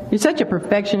nag. You're such a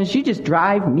perfectionist. You just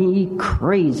drive me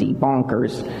crazy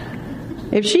bonkers.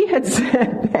 If she had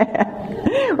said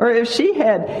that, or if she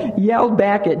had yelled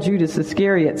back at Judas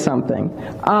Iscariot something,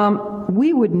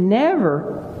 we would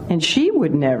never, and she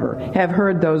would never, have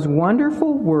heard those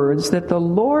wonderful words that the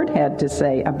Lord had to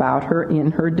say about her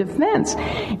in her defense.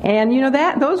 And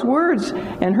those words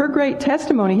and her great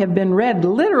testimony have been read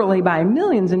literally by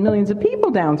millions and millions of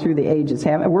people down through the ages.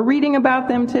 We're reading about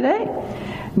them today.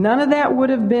 None of that would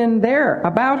have been there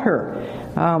about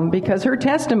her, because her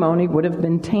testimony would have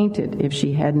been tainted if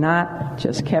she had not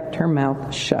just kept her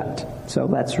mouth shut. So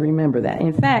let's remember that.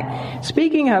 In fact,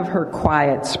 speaking of her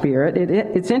quiet spirit,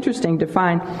 it's interesting to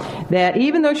find that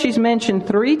even though she's mentioned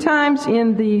 3 times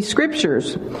in the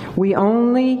Scriptures, we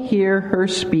only hear her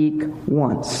speak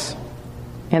once.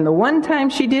 And the one time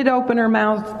she did open her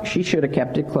mouth, she should have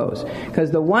kept it closed.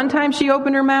 Because the one time she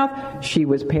opened her mouth, she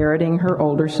was parroting her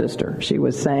older sister. She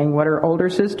was saying what her older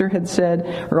sister had said.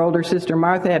 Her older sister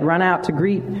Martha had run out to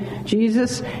greet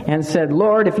Jesus and said,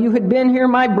 Lord, if you had been here,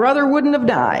 my brother wouldn't have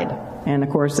died. And,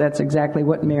 of course, that's exactly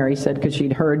what Mary said, because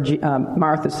she'd heard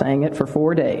Martha saying it for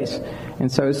 4 days.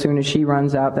 And so as soon as she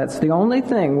runs out, that's the only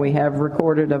thing we have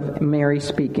recorded of Mary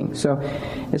speaking. So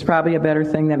it's probably a better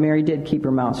thing that Mary did keep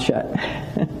her mouth shut.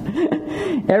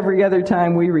 Every other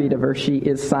time we read of her, she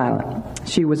is silent.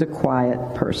 She was a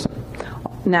quiet person.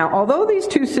 Now, although these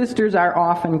 2 sisters are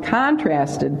often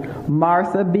contrasted,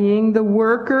 Martha being the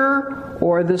worker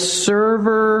or the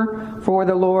server for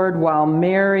the Lord, while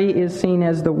Mary is seen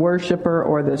as the worshiper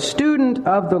or the student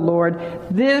of the Lord,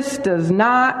 this does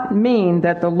not mean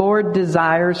that the Lord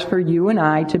desires for you and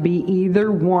I to be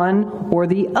either one or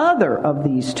the other of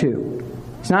these 2.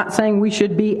 It's not saying we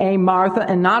should be a Martha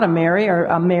and not a Mary, or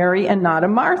a Mary and not a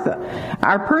Martha.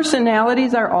 Our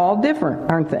personalities are all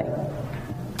different, aren't they?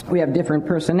 We have different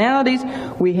personalities,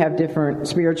 we have different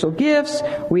spiritual gifts,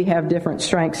 we have different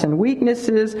strengths and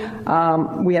weaknesses,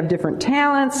 we have different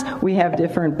talents, we have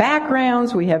different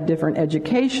backgrounds, we have different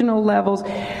educational levels.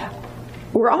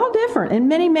 We're all different in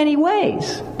many, many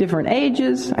ways. Different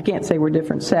ages. I can't say we're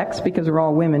different sex because we're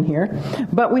all women here.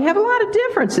 But we have a lot of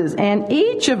differences, and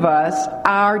each of us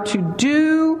are to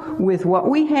do with what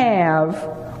we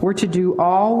have. We're to do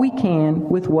all we can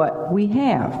with what we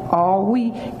have. All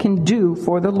we can do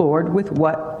for the Lord with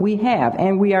what we have.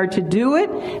 And we are to do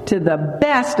it to the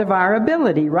best of our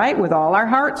ability, right? With all our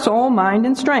heart, soul, mind,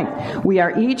 and strength. We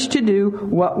are each to do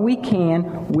what we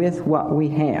can with what we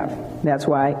have. That's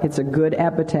why it's a good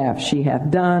epitaph. She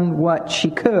hath done what she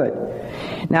could.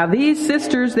 Now these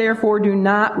sisters, therefore, do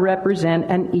not represent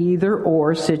an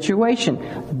either-or situation.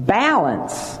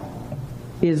 Balance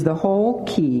is the whole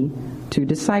key to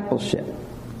discipleship.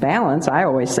 Balance, I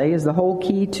always say, is the whole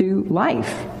key to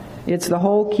life. It's the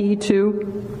whole key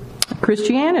to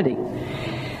Christianity.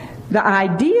 The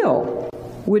ideal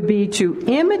would be to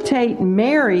imitate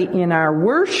Mary in our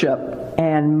worship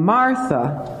and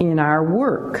Martha in our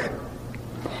work.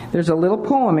 There's a little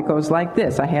poem. It goes like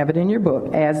this. I have it in your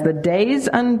book. As the days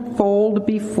unfold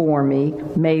before me,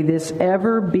 may this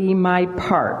ever be my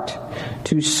part,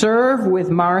 to serve with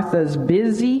Martha's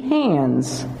busy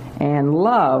hands and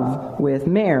love with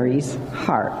Mary's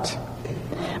heart.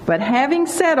 But having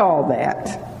said all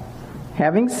that,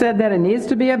 having said that it needs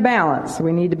to be a balance,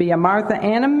 we need to be a Martha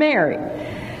and a Mary,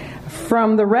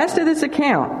 from the rest of this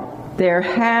account, there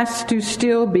has to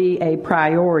still be a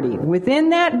priority. Within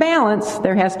that balance,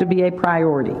 there has to be a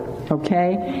priority,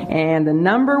 okay? And the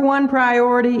number one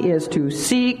priority is to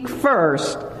seek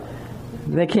first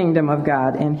the kingdom of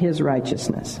God and His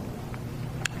righteousness.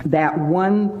 That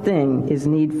one thing is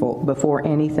needful before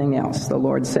anything else, the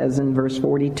Lord says in verse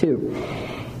 42.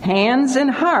 Hands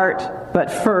and heart,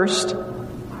 but first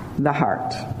the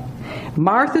heart.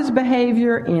 Martha's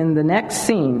behavior in the next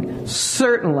scene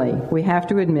certainly, we have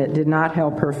to admit, did not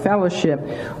help her fellowship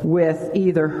with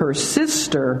either her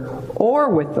sister or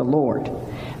with the Lord.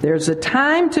 There's a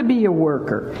time to be a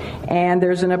worker, and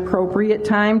there's an appropriate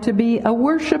time to be a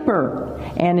worshiper.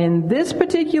 And in this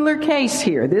particular case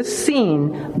here, this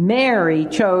scene, Mary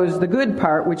chose the good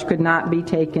part, which could not be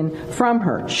taken from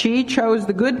her. She chose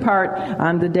the good part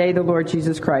on the day the Lord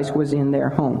Jesus Christ was in their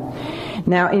home.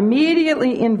 Now,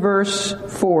 immediately in verse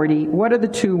 40, what are the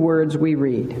 2 words we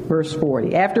read? Verse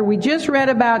 40. After we just read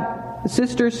about the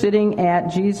sister sitting at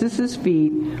Jesus'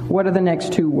 feet, what are the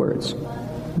next 2 words?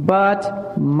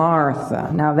 but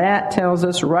Martha. Now that tells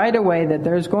us right away that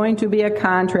there's going to be a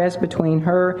contrast between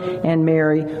her and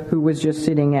Mary, who was just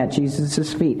sitting at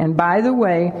Jesus' feet. And by the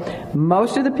way,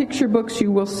 most of the picture books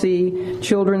you will see,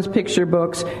 children's picture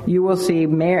books, you will see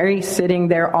Mary sitting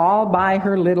there all by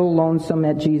her little lonesome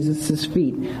at Jesus'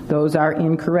 feet. Those are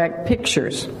incorrect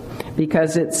pictures.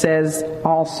 Because it says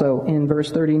also in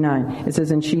verse 39, it says,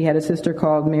 and she had a sister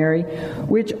called Mary,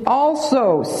 which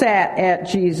also sat at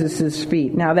Jesus'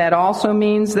 feet. Now that also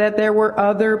means that there were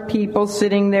other people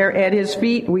sitting there at his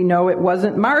feet. We know it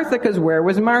wasn't Martha, because where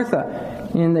was Martha?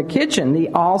 In the kitchen. The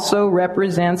also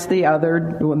represents the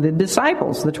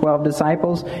disciples, the 12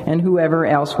 disciples, and whoever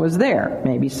else was there.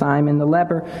 Maybe Simon the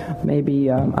leper, maybe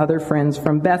other friends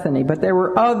from Bethany. But there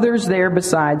were others there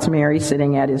besides Mary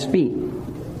sitting at his feet.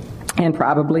 And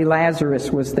probably Lazarus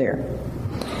was there.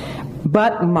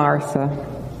 But Martha,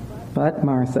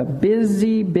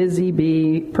 busy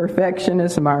bee,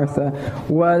 perfectionist Martha,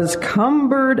 was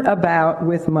cumbered about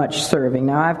with much serving.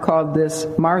 Now I've called this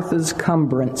Martha's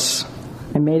cumbrance.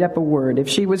 I made up a word. If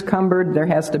she was cumbered, there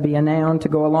has to be a noun to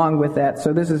go along with that.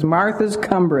 So this is Martha's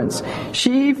cumbrance.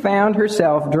 She found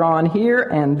herself drawn here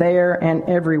and there and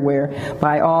everywhere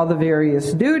by all the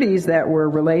various duties that were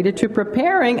related to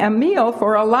preparing a meal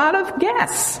for a lot of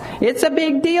guests. It's a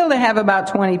big deal to have about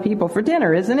 20 people for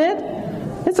dinner, isn't it?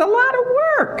 It's a lot of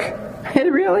work. It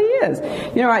really is.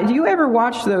 You know, do you ever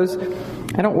watch those?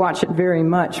 I don't watch it very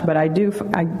much, but I do.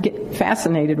 I get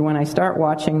fascinated when I start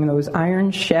watching those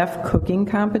Iron Chef cooking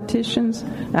competitions.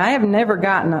 Now, I have never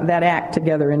gotten that act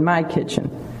together in my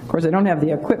kitchen. Of course, I don't have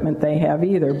the equipment they have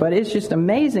either, but it's just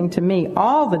amazing to me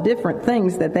all the different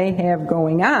things that they have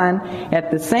going on at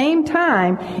the same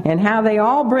time and how they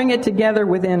all bring it together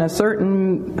within a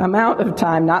certain amount of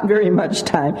time, not very much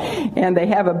time. And they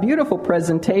have a beautiful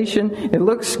presentation. It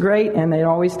looks great, and they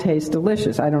always taste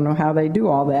delicious. I don't know how they do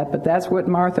all that, but that's what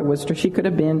Martha was. She could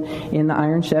have been in the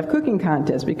Iron Chef cooking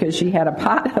contest because she had a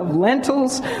pot of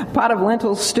lentils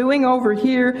stewing over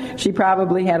here. She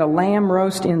probably had a lamb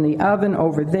roast in the oven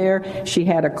over there. She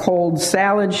had a cold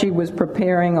salad she was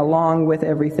preparing along with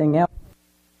everything else.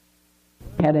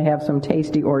 She had to have some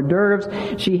tasty hors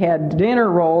d'oeuvres. She had dinner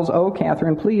rolls. Oh,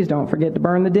 Catherine, please don't forget to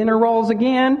burn the dinner rolls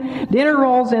again. Dinner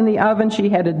rolls in the oven. She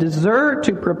had a dessert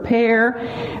to prepare,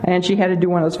 and she had to do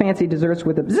one of those fancy desserts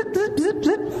with a zip, zip, zip,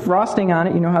 zip frosting on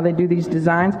it. You know how they do these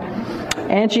designs?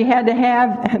 And she had to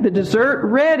have the dessert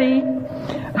ready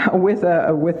with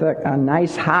a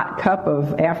nice hot cup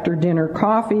of after-dinner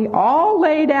coffee, all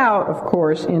laid out, of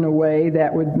course, in a way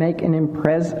that would make an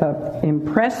impressive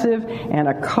and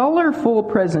a colorful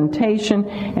presentation.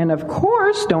 And, of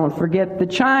course, don't forget the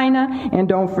china, and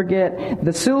don't forget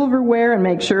the silverware, and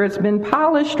make sure it's been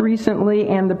polished recently,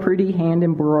 and the pretty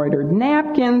hand-embroidered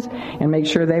napkins, and make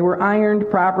sure they were ironed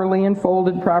properly and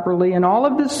folded properly, and all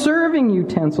of the serving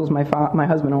utensils. My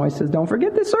husband always says, don't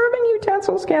forget the serving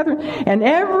utensils, Catherine. And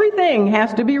everything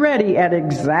has to be ready at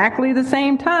exactly the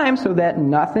same time so that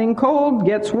nothing cold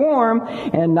gets warm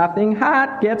and nothing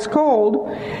hot gets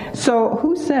cold. So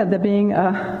who said that being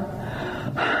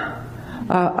a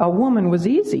woman was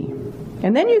easy?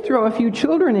 And then you throw a few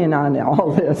children in on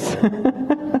all this.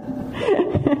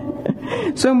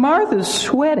 So Martha's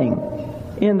sweating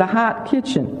in the hot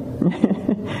kitchen.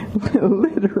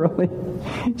 Literally.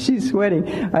 She's sweating.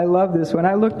 I love this. When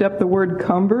I looked up the word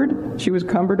cumbered, she was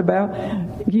cumbered about.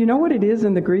 You know what it is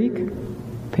in the Greek?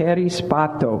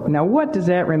 Perispato. Now what does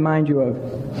that remind you of?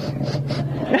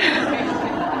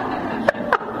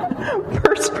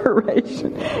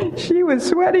 Perspiration. She was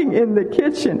sweating in the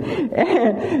kitchen.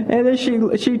 And then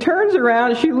she turns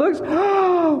around and she looks,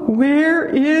 oh, where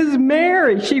is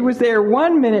Mary? She was there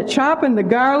 1 minute chopping the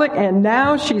garlic, and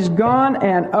now she's gone,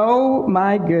 and oh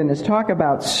my goodness, talk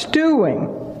about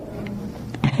stewing.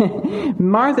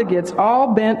 Martha gets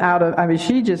all bent out of,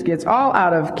 she just gets all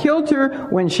out of kilter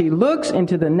when she looks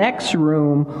into the next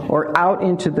room or out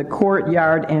into the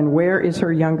courtyard, and where is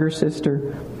her younger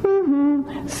sister?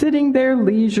 Sitting there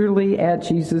leisurely at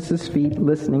Jesus' feet,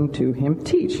 listening to him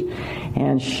teach.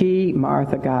 And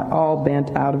Martha, got all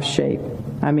bent out of shape.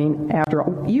 I mean, after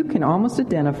all, you can almost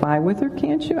identify with her,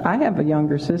 can't you? I have a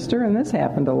younger sister, and this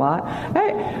happened a lot.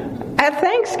 At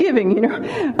Thanksgiving,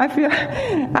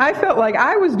 I felt like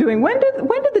I was doing. When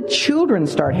did the children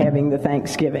start having the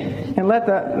Thanksgiving and let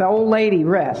the old lady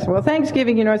rest? Well,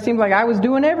 Thanksgiving, it seemed like I was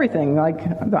doing everything,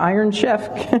 like the Iron Chef.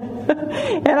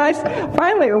 And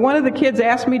finally, one of the kids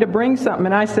asked me to bring something,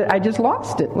 and I said, I just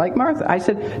lost it, like Martha. I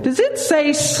said, does it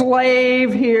say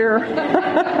slave here?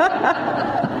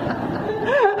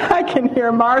 I can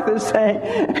hear Martha saying,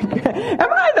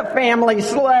 am I the family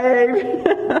slave?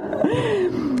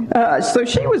 So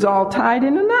she was all tied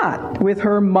in a knot with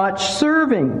her much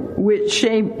serving, which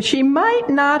she might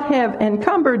not have, and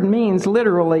cumbered means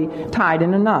literally tied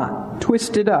in a knot,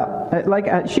 twisted up.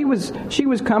 She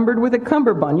was cumbered with a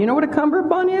cummerbund. You know what a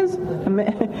cummerbund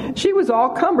is? She was all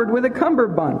cumbered with a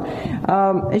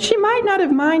cummerbund. She might not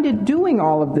have minded doing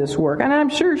all of this work, and I'm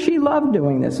sure she loved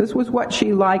doing this. This was what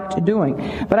she liked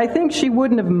doing. But I think she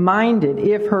wouldn't have minded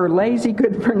if her lazy,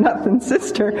 good-for-nothing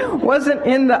sister wasn't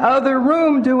in the other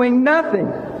room doing nothing.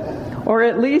 Or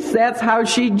at least that's how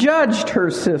she judged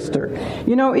her sister.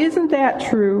 You know, isn't that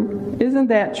true? Isn't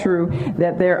that true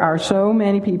that there are so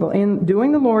many people in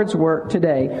doing the Lord's work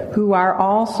today who are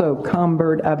also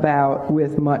cumbered about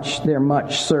with their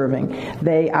much serving?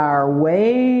 They are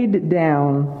weighed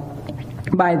down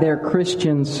by their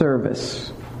Christian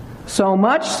service. So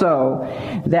much so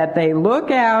that they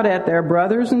look out at their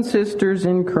brothers and sisters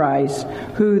in Christ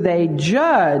who they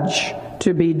judge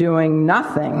to be doing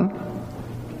nothing.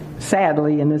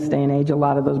 Sadly, in this day and age, a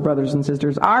lot of those brothers and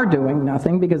sisters are doing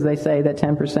nothing because they say that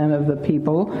 10% of the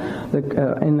people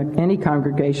in any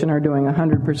congregation are doing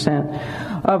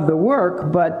 100% of the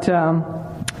work. But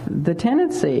the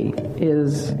tendency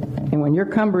is, and when you're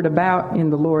cumbered about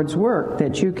in the Lord's work,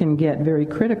 that you can get very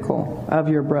critical of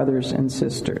your brothers and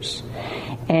sisters.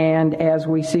 And as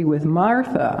we see with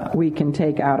Martha, we can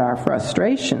take out our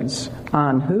frustrations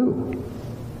on who?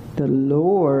 The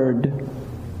Lord.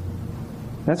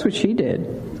 That's what she did.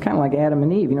 It's kind of like Adam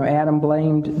and Eve. You know, Adam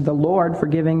blamed the Lord for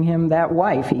giving him that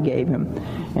wife he gave him.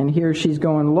 And here she's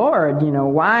going, Lord,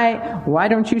 why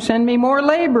don't you send me more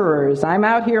laborers? I'm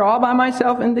out here all by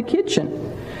myself in the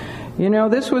kitchen. You know,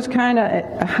 this was kind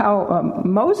of how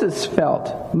Moses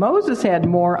felt. Moses had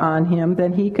more on him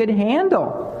than he could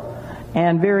handle.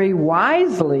 And very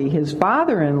wisely, his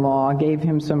father-in-law gave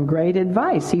him some great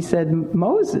advice. He said,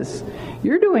 Moses,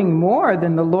 you're doing more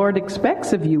than the Lord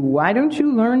expects of you. Why don't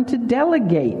you learn to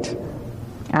delegate?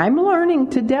 I'm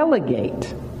learning to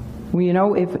delegate. Well, you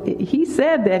know, if he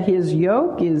said that his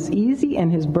yoke is easy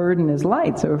and his burden is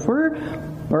light. So if we're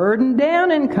burdened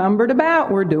down and cumbered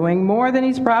about, we're doing more than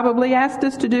he's probably asked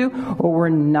us to do, or we're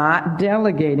not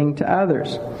delegating to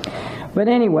others. But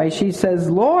anyway, she says,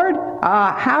 Lord,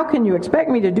 how can you expect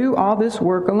me to do all this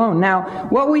work alone? Now,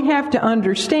 what we have to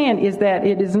understand is that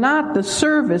it is not the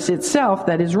service itself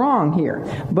that is wrong here,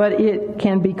 but it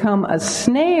can become a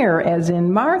snare, as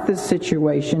in Martha's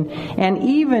situation, and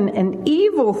even an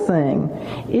evil thing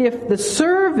if the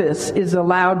service is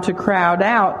allowed to crowd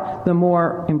out the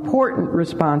more important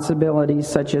responsibilities,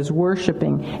 such as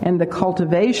worshiping and the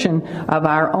cultivation of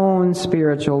our own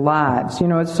spiritual lives. You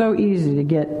know, it's so easy to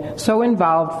get so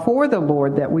involved for the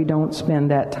Lord that we don't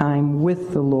spend that time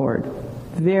with the Lord.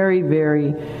 Very,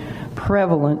 very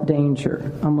prevalent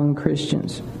danger among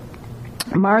Christians.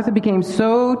 Martha became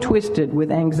so twisted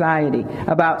with anxiety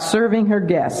about serving her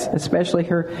guests, especially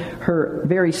her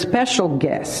very special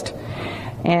guest,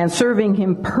 and serving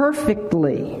him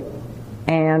perfectly.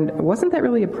 And wasn't that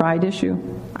really a pride issue?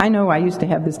 I know I used to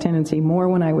have this tendency more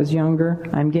when I was younger.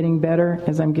 I'm getting better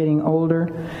as I'm getting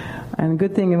older. And the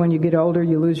good thing is when you get older,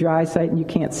 you lose your eyesight and you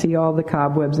can't see all the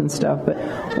cobwebs and stuff.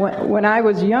 But when I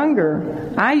was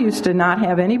younger, I used to not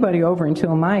have anybody over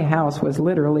until my house was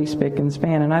literally spick and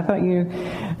span. And I thought,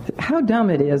 how dumb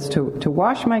it is to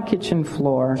wash my kitchen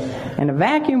floor and to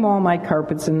vacuum all my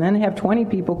carpets and then have 20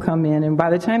 people come in, and by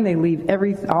the time they leave,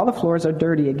 all the floors are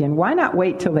dirty again. Why not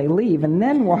wait till they leave and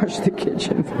then wash the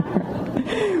kitchen floor?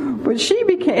 But she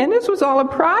became, and this was all a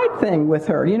pride thing with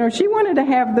her. You know, she wanted to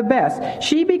have the best.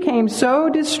 She became so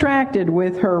distracted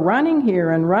with her running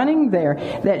here and running there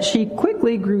that she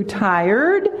quickly grew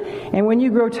tired. And when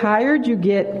you grow tired, you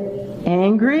get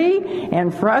angry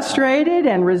and frustrated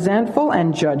and resentful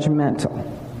and judgmental.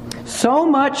 So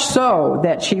much so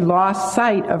that she lost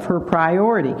sight of her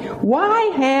priority. Why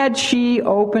had she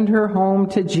opened her home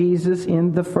to Jesus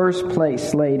in the first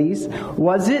place, ladies?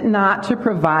 Was it not to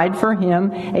provide for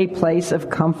him a place of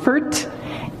comfort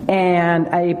and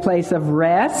a place of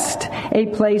rest, a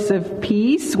place of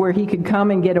peace where he could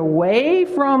come and get away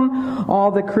from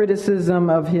all the criticism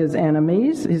of his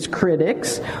enemies, his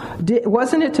critics?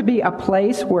 Wasn't it to be a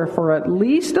place where for at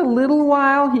least a little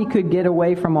while he could get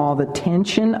away from all the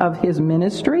tension of his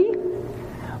ministry?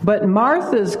 But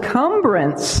Martha's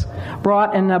cumbrance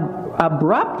brought an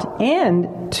abrupt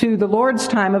end to the Lord's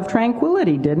time of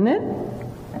tranquility, didn't it?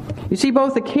 You see,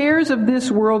 both the cares of this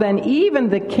world and even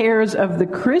the cares of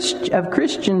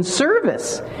Christian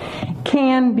service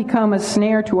can become a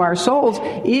snare to our souls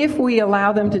if we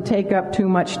allow them to take up too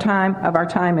much time of our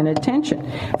time and attention.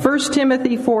 1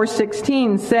 Timothy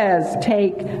 4:16 says,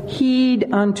 "Take heed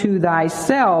unto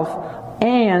thyself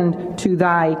and to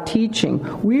thy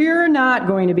teaching. We're not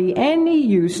going to be any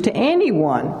use to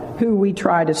anyone who we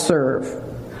try to serve,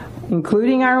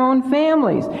 including our own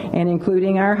families and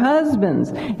including our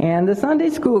husbands and the Sunday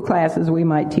school classes we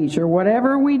might teach or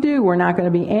whatever we do. We're not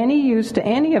going to be any use to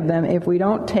any of them if we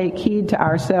don't take heed to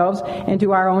ourselves and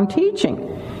to our own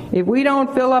teaching. If we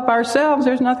don't fill up ourselves,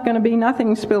 there's not going to be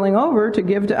nothing spilling over to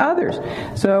give to others.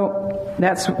 So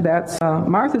that's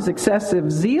Martha's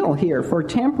excessive zeal here for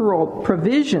temporal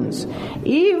provisions.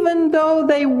 Even though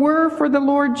they were for the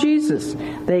Lord Jesus,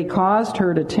 they caused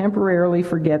her to temporarily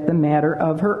forget the matter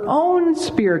of her own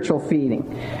spiritual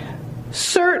feeding.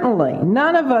 Certainly,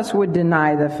 none of us would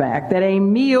deny the fact that a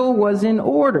meal was in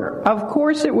order. Of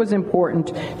course it was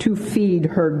important to feed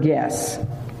her guests.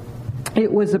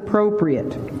 It was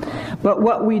appropriate. But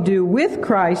what we do with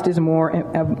Christ is more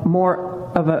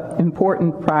of an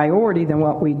important priority than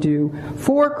what we do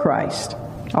for Christ.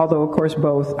 Although, of course,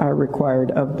 both are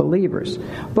required of believers.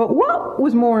 But what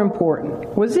was more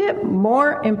important? Was it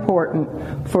more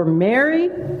important for Mary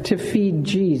to feed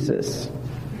Jesus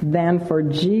than for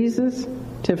Jesus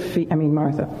to feed,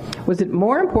 Martha? Was it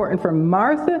more important for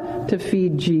Martha to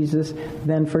feed Jesus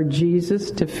than for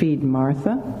Jesus to feed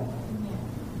Martha?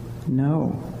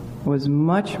 No. It was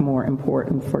much more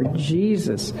important for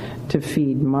Jesus to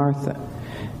feed Martha.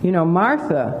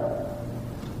 Martha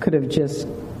could have just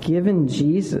given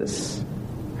Jesus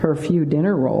her few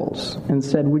dinner rolls and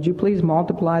said, "Would you please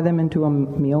multiply them into a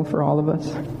meal for all of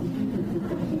us?"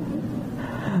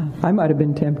 I might have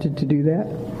been tempted to do that.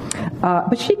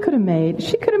 But she could have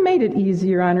made it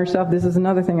easier on herself. This is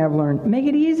another thing I've learned. Make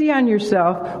it easy on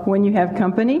yourself when you have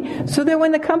company, so that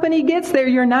when the company gets there,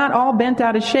 you're not all bent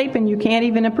out of shape and you can't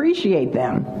even appreciate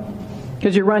them.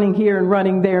 Because you're running here and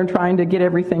running there and trying to get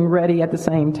everything ready at the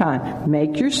same time.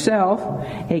 Make yourself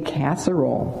a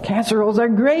casserole. Casseroles are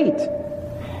great.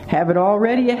 Have it all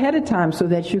ready ahead of time so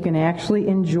that you can actually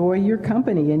enjoy your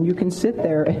company and you can sit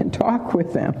there and talk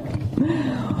with them.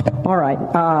 All right.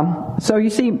 So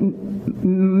you see,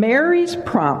 Mary's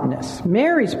promptness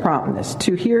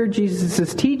to hear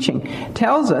Jesus' teaching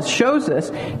shows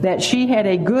us that she had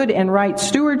a good and right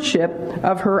stewardship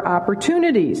of her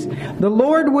opportunities. The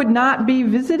Lord would not be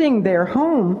visiting their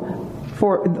home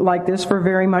like this for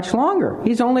very much longer.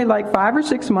 He's only like 5 or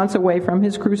 6 months away from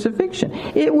his crucifixion.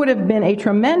 It would have been a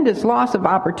tremendous loss of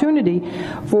opportunity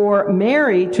for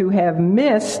Mary to have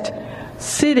missed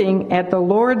sitting at the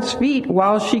Lord's feet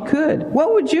while she could.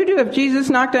 What would you do if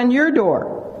Jesus knocked on your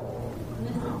door?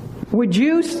 Would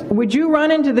you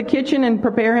run into the kitchen and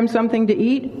prepare him something to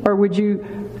eat, or would you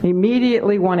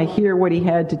immediately want to hear what he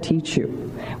had to teach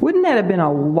you? Wouldn't that have been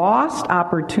a lost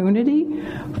opportunity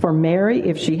for Mary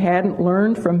if she hadn't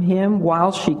learned from him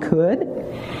while she could?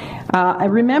 I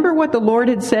remember what the Lord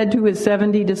had said to his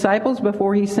 70 disciples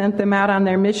before he sent them out on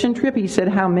their mission trip. He said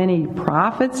how many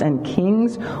prophets and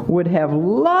kings would have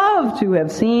loved to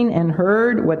have seen and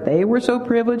heard what they were so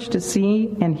privileged to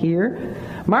see and hear.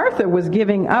 Martha was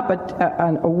giving up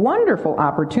a wonderful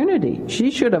opportunity. She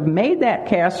should have made that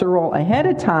casserole ahead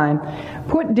of time,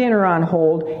 put dinner on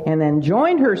hold, and then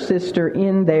joined her sister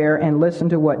in there and listened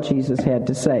to what Jesus had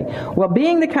to say. Well,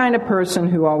 being the kind of person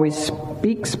who always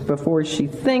speaks before she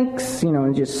thinks,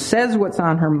 and just says what's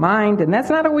on her mind, and that's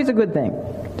not always a good thing,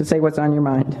 to say what's on your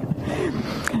mind.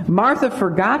 Martha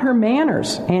forgot her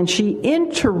manners, and she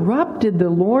interrupted the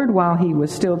Lord while he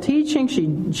was still teaching.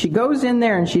 She goes in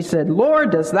there and she said,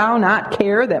 "Lord, dost thou not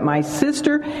care that my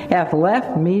sister hath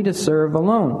left me to serve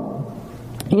alone?"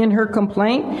 In her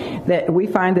complaint, that we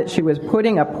find that she was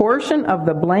putting a portion of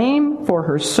the blame for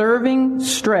her serving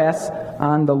stress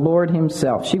on the Lord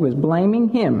himself. She was blaming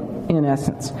him, in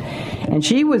essence. And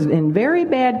she was in very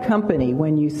bad company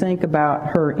when you think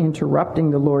about her interrupting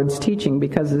the Lord's teaching,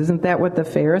 because isn't that what the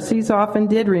Pharisees often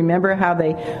did? Remember how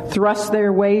they thrust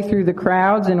their way through the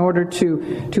crowds in order to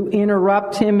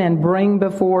interrupt him and bring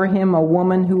before him a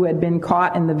woman who had been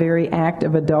caught in the very act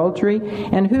of adultery,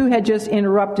 and who had just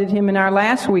interrupted him in our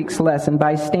last week's lesson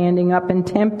by standing up and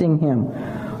tempting him.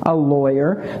 A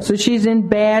lawyer. So she's in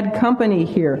bad company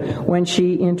here when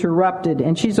she interrupted.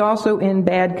 And she's also in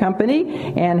bad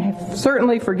company, and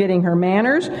certainly forgetting her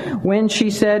manners, when she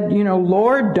said,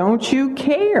 "Lord, don't you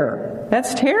care?"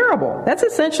 That's terrible. That's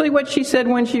essentially what she said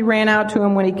when she ran out to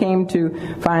him when he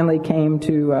finally came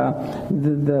to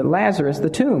the Lazarus, the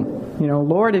tomb.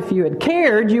 "Lord, if you had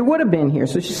cared, you would have been here."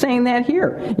 So she's saying that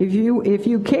here. If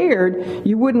you cared,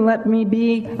 you wouldn't let me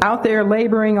be out there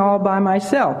laboring all by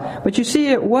myself. But you see,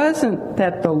 it wasn't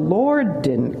that the Lord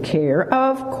didn't care.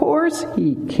 Of course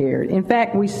he cared. In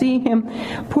fact, we see him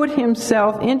put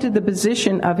himself into the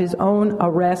position of his own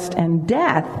arrest and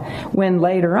death when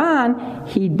later on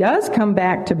he does come come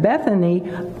back to Bethany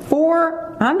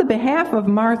on the behalf of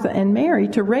Martha and Mary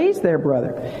to raise their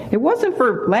brother. It wasn't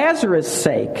for Lazarus'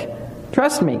 sake.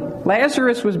 Trust me,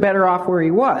 Lazarus was better off where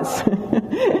he was,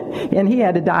 and he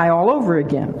had to die all over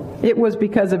again. It was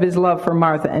because of his love for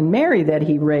Martha and Mary that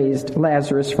he raised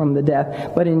Lazarus from the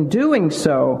death. But in doing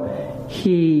so,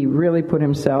 he really put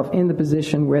himself in the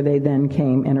position where they then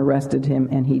came and arrested him,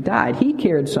 and he died. He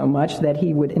cared so much that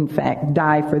he would, in fact,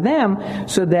 die for them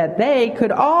so that they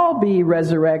could all be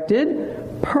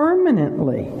resurrected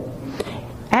permanently.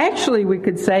 Actually, we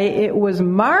could say it was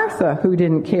Martha who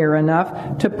didn't care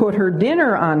enough to put her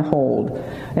dinner on hold,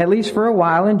 at least for a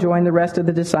while, and join the rest of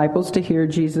the disciples to hear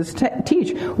Jesus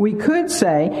teach. We could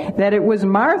say that it was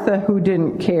Martha who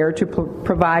didn't care to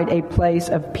provide a place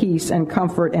of peace and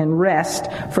comfort and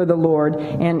rest for the Lord,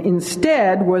 and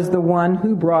instead was the one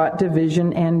who brought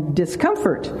division and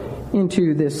discomfort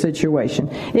into this situation.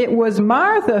 It was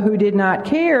Martha who did not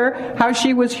care how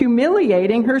she was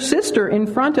humiliating her sister in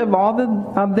front of all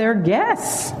of their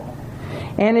guests.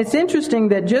 And it's interesting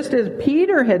that just as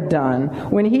Peter had done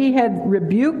when he had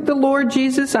rebuked the Lord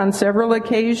Jesus on several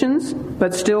occasions,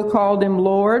 but still called him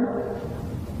Lord.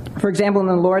 For example,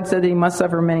 when the Lord said that he must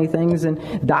suffer many things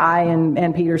and die,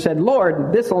 and Peter said,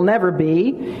 Lord, this will never be.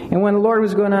 And when the Lord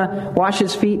was going to wash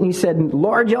his feet, and he said,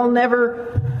 Lord, you'll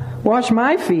never wash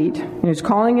my feet. And he's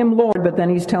calling him Lord, but then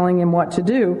he's telling him what to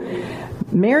do.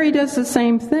 Mary does the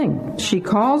same thing. She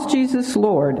calls Jesus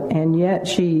Lord, and yet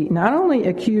she not only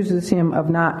accuses him of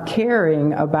not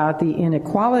caring about the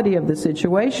inequality of the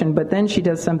situation, but then she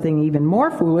does something even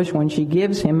more foolish when she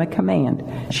gives him a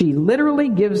command. She literally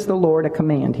gives the Lord a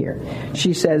command here.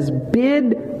 She says,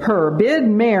 bid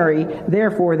Mary,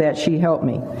 therefore, that she help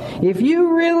me. If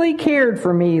you really cared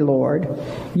for me, Lord,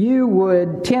 you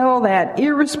would tell that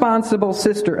irresponsible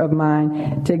sister of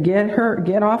mine to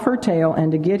get off her tail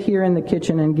and to get here in the kitchen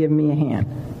and give me a hand.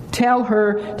 Tell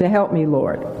her to help me,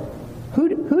 Lord.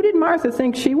 Who did Martha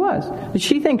think she was? Did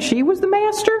she think she was the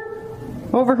master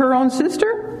over her own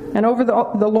sister and over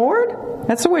the Lord?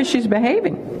 That's the way she's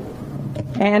behaving.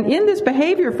 And in this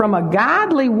behavior from a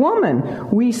godly woman,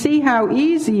 we see how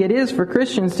easy it is for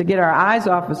Christians to get our eyes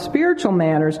off of spiritual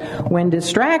matters when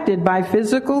distracted by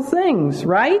physical things,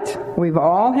 right? We've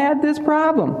all had this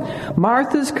problem.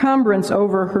 Martha's cumbrance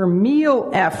over her meal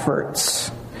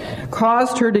efforts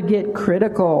caused her to get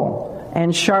critical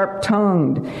and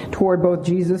sharp-tongued toward both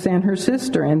Jesus and her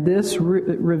sister, and this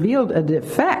revealed a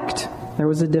defect. There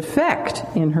was a defect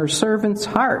in her servant's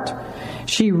heart.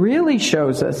 She really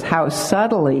shows us how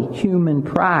subtly human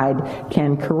pride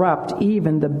can corrupt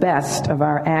even the best of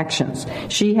our actions.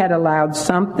 She had allowed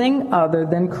something other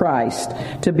than Christ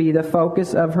to be the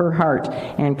focus of her heart,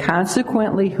 and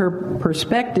consequently her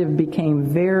perspective became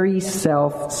very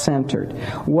self-centered.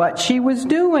 What she was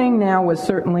doing now was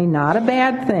certainly not a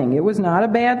bad thing. It was not a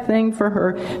bad thing for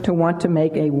her to want to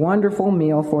make a wonderful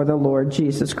meal for the Lord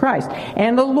Jesus Christ.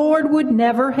 And the Lord would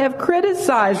never have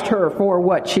criticized her for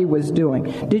what she was doing.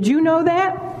 Did you know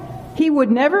that? He would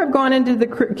never have gone into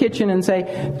the kitchen and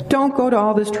say, don't go to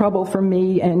all this trouble for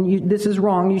me, and this is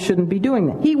wrong, you shouldn't be doing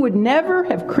that. He would never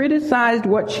have criticized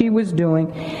what she was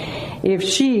doing if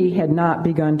she had not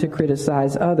begun to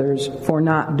criticize others for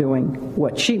not doing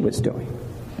what she was doing.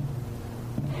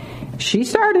 She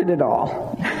started it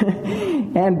all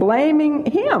and blaming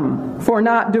him for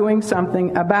not doing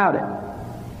something about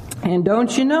it. And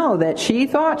don't you know that she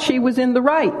thought she was in the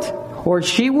right, or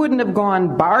she wouldn't have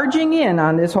gone barging in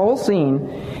on this whole scene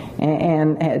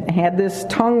and had this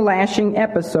tongue-lashing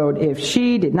episode if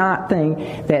she did not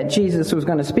think that Jesus was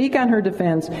going to speak on her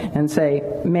defense and say,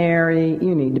 Mary,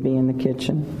 you need to be in the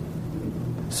kitchen.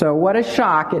 So what a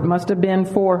shock it must have been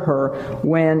for her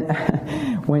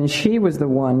when she was the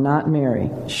one, not Mary.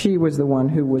 She was the one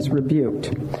who was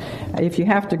rebuked. If you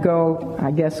have to go,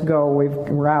 I guess go.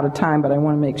 We're out of time, but I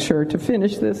want to make sure to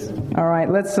finish this. All right,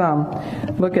 let's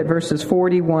look at verses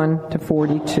 41 to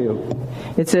 42.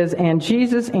 It says, And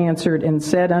Jesus answered and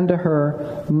said unto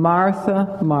her,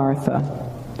 Martha, Martha,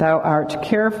 thou art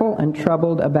careful and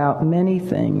troubled about many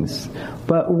things,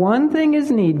 but one thing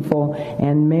is needful,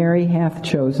 and Mary hath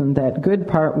chosen that good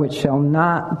part which shall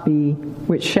not be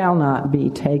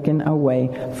taken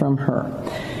away from her.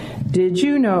 Did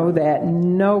you know that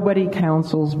nobody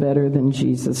counsels better than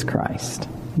Jesus Christ?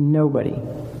 Nobody.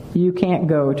 You can't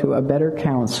go to a better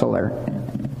counselor.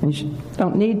 And you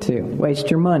don't need to waste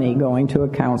your money going to a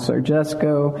counselor. Just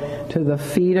go to the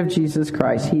feet of Jesus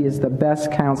Christ. He is the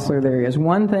best counselor there is.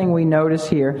 One thing we notice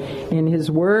here in his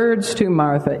words to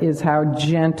Martha is how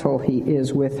gentle he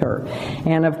is with her.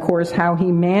 And of course, how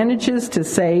he manages to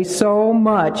say so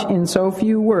much in so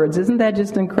few words. Isn't that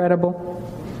just incredible?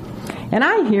 And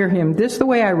I hear him, this the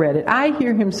way I read it, I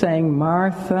hear him saying,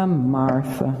 Martha,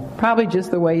 Martha. Probably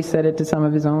just the way he said it to some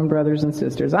of his own brothers and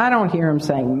sisters. I don't hear him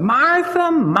saying,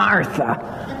 Martha,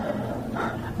 Martha.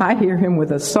 I hear him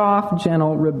with a soft,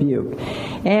 gentle rebuke.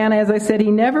 And as I said, he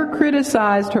never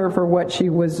criticized her for what she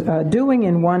was doing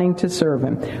in wanting to serve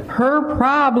him. Her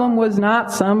problem was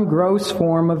not some gross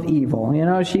form of evil.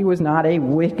 She was not a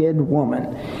wicked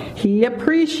woman. He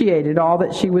appreciated all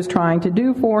that she was trying to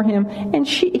do for him, and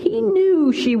he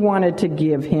knew she wanted to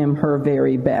give him her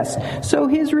very best. So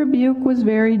his rebuke was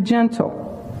very gentle.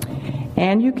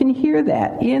 And you can hear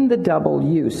that in the double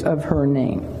use of her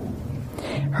name.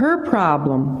 Her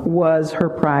problem was her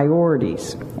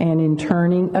priorities and in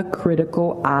turning a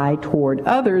critical eye toward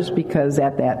others, because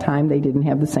at that time they didn't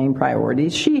have the same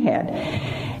priorities she had.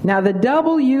 Now, the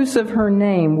double use of her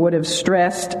name would have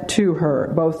stressed to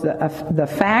her both the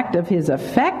fact of his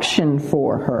affection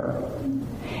for her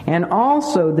and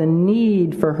also the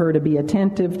need for her to be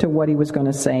attentive to what he was going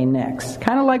to say next.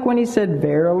 Kind of like when he said,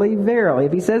 verily, verily.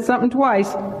 If he says something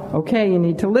twice, okay, you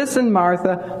need to listen,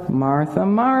 Martha. Martha,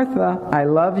 Martha, I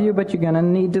love you, but you're going to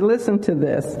need to listen to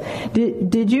this.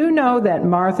 Did you know that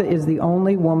Martha is the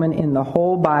only woman in the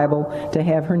whole Bible to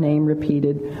have her name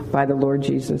repeated by the Lord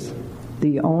Jesus?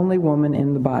 The only woman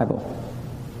in the Bible.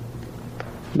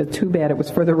 But too bad it was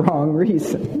for the wrong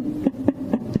reason.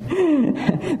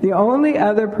 The only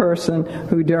other person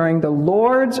who during the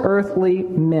Lord's earthly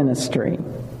ministry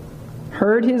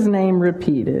heard his name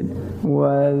repeated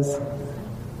was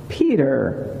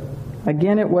Peter.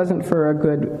 Again, it wasn't for a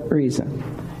good reason.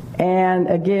 And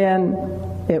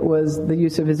again, it was the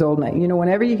use of his old name.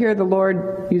 Whenever you hear the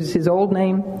Lord use his old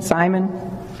name, Simon,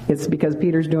 it's because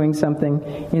Peter's doing something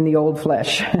in the old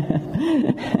flesh.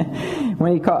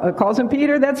 When he calls him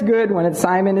Peter, that's good. When it's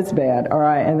Simon, it's bad. All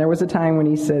right, and there was a time when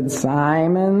he said,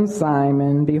 Simon,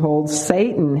 Simon, behold,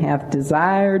 Satan hath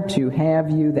desired to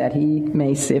have you that he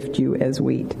may sift you as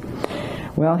wheat.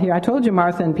 Well, here, I told you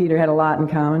Martha and Peter had a lot in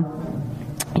common.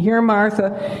 Here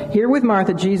with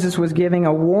Martha, Jesus was giving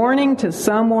a warning to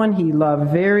someone he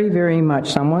loved very, very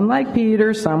much. Someone like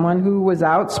Peter, someone who was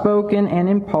outspoken and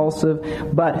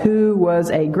impulsive, but who was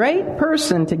a great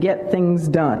person to get things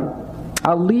done.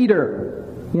 A leader.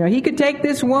 He could take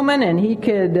this woman and he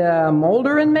could mold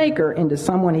her and make her into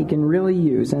someone he can really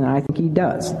use, and I think he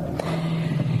does.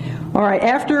 All right,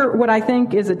 after what I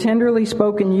think is a tenderly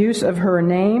spoken use of her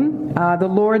name, the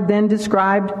Lord then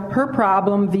described her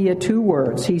problem via two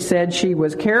words. He said she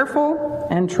was careful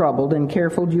and troubled. And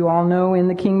careful, you all know, in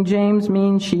the King James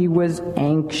means she was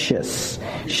anxious.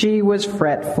 She was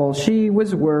fretful. She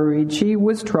was worried. She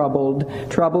was troubled.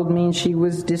 Troubled means she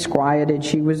was disquieted.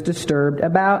 She was disturbed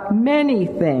about many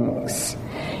things.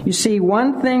 You see,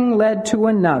 one thing led to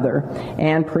another,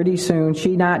 and pretty soon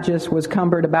she not just was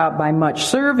cumbered about by much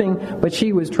serving, but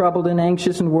she was troubled and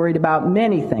anxious and worried about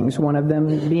many things. One of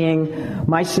them being,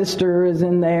 my sister is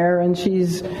in there, and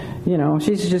she's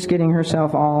just getting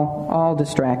herself all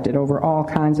distracted over all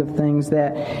kinds of things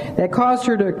that caused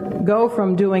her to go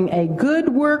from doing a good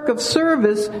work of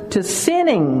service to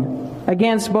sinning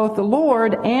against both the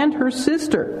Lord and her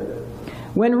sister.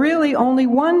 When really only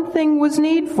one thing was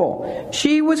needful.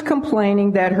 She was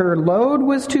complaining that her load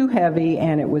was too heavy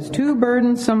and it was too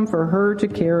burdensome for her to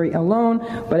carry alone.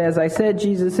 But as I said,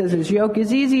 Jesus says his yoke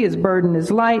is easy, his burden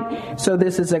is light. So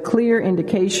this is a clear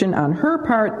indication on her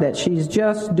part that she's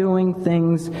just doing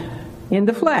things in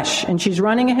the flesh, and she's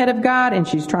running ahead of God, and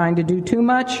she's trying to do too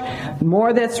much,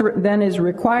 more than is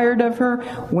required of her,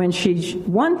 when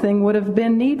one thing would have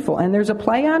been needful. And there's a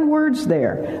play on words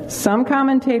there. Some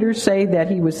commentators say that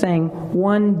he was saying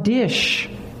one dish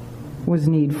was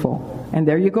needful. And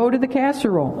there you go to the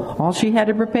casserole. All she had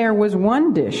to prepare was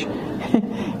one dish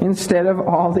instead of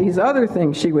all these other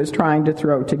things she was trying to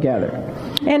throw together.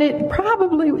 And it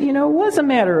probably, was a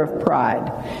matter of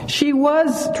pride. She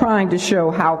was trying to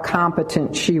show how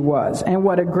competent she was and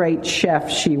what a great chef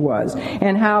she was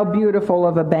and how beautiful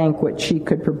of a banquet she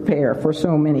could prepare for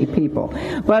so many people.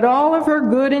 But all of her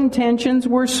good intentions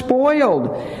were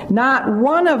spoiled. Not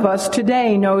one of us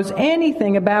today knows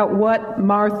anything about what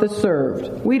Martha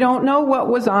served. We don't know what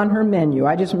was on her menu.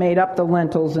 I just made up the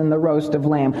lentils and the roast of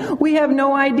lamb. We have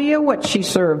no idea what she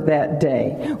served that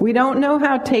day. We don't know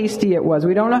how tasty it was.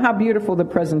 We don't know how beautiful the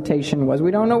presentation was.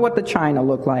 We don't know what the china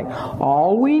looked like.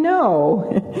 All we know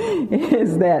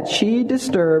is that she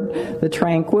disturbed the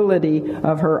tranquility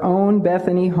of her own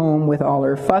Bethany home with all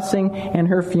her fussing and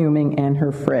her fuming and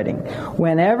her fretting.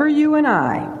 Whenever you and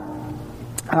I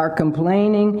Our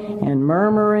complaining and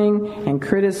murmuring and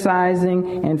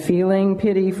criticizing and feeling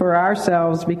pity for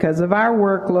ourselves because of our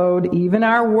workload, even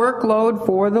our workload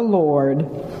for the Lord,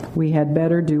 we had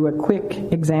better do a quick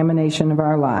examination of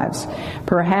our lives.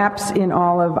 Perhaps in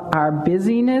all of our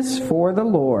busyness for the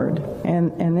Lord,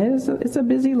 and it's a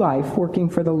busy life working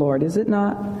for the Lord, is it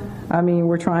not? I mean,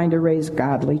 we're trying to raise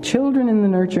godly children in the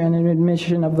nurture and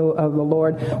admission of the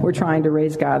Lord. We're trying to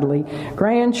raise godly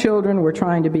grandchildren. We're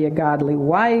trying to be a godly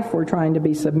wife. We're trying to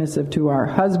be submissive to our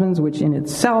husbands, which in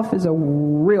itself is a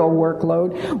real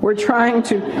workload. We're trying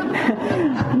to...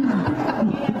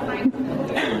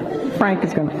 Frank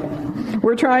is going to...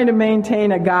 We're trying to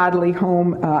maintain a godly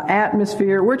home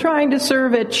atmosphere. We're trying to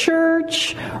serve at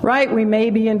church, right? We may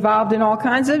be involved in all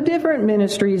kinds of different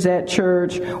ministries at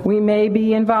church. We may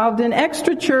be involved in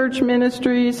extra church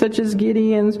ministries such as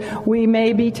Gideon's. We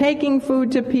may be taking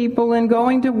food to people and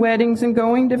going to weddings and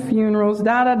going to funerals,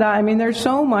 I mean, there's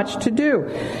so much to do.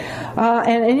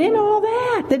 And in all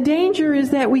that, the danger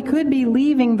is that we could be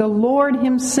leaving the Lord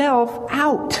Himself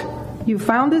out. You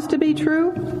found this to be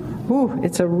true? Ooh,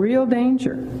 it's a real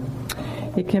danger.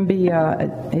 It can be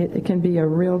a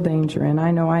real danger, and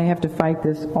I know I have to fight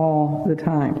this all the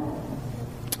time.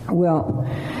 Well,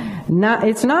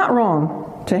 it's not wrong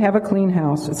to have a clean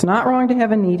house. It's not wrong to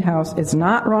have a neat house. It's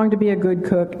not wrong to be a good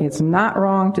cook. It's not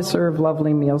wrong to serve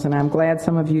lovely meals, and I'm glad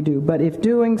some of you do. But if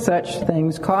doing such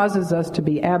things causes us to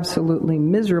be absolutely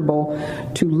miserable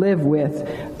to live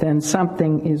with, then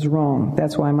something is wrong.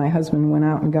 That's why my husband went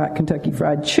out and got Kentucky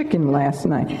Fried Chicken last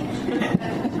night.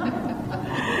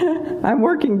 I'm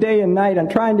working day and night on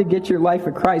trying to get your Life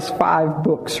of Christ 5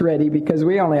 books ready because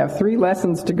we only have 3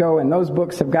 lessons to go, and those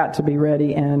books have got to be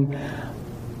ready, and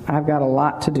I've got a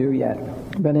lot to do yet.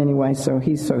 But anyway, so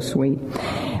he's so sweet.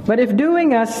 But if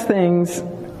doing these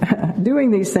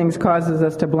things causes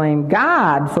us to blame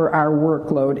God for our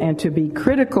workload and to be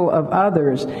critical of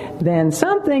others, then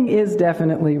something is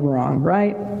definitely wrong,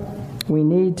 right? We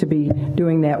need to be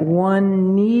doing that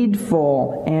one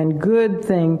needful and good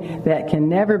thing that can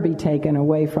never be taken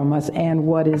away from us. And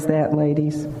what is that,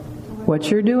 ladies?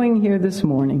 What you're doing here this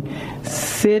morning,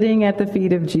 sitting at the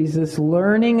feet of Jesus,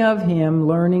 learning of Him,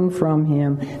 learning from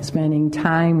Him, spending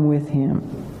time with Him.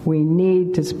 We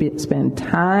need to spend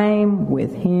time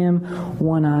with Him,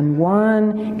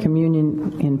 one-on-one,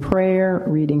 communion in prayer,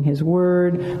 reading His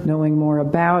Word, knowing more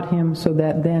about Him, so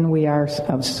that then we are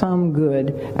of some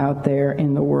good out there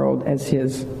in the world as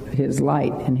His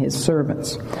light and His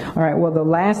servants. All right, well, the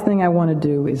last thing I want to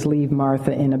do is leave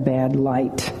Martha in a bad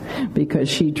light, because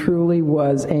she truly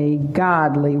was a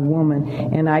godly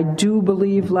woman. And I do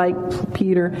believe, like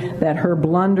Peter, that her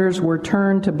blunders were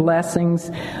turned to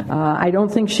blessings. I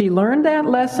don't think she learned that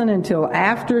lesson until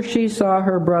after she saw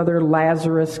her brother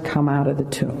Lazarus come out of the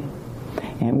tomb.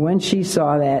 And when she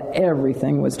saw that,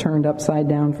 everything was turned upside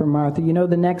down for Martha. You know,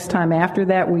 the next time after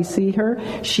that we see her,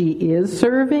 she is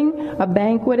serving a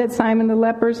banquet at Simon the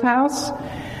leper's house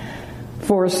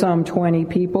for some 20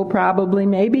 people, probably,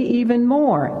 maybe even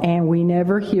more. And we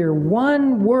never hear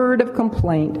one word of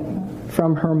complaint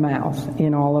from her mouth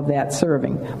in all of that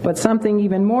serving. But something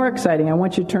even more exciting, I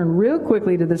want you to turn real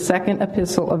quickly to the second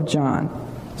epistle of John.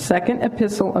 Second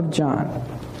epistle of John.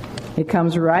 It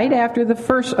comes right after the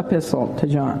first epistle to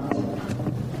John.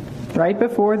 Right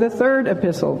before the third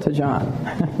epistle to John.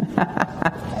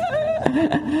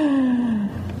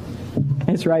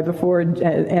 It's right before,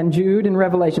 and Jude and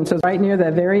Revelation. So it's right near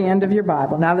the very end of your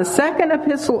Bible. Now, the second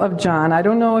epistle of John, I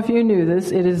don't know if you knew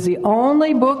this, it is the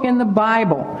only book in the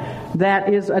Bible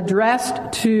that is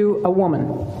addressed to a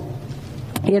woman.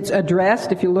 It's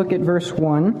addressed, if you look at verse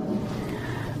 1,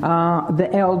 the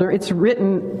elder, it's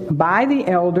written by the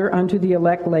elder unto the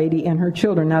elect lady and her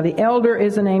children. Now, the elder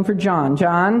is a name for John.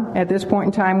 John, at this point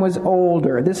in time, was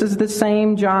older. This is the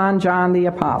same John the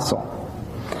Apostle.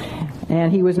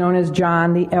 And he was known as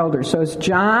John the Elder. So it's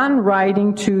John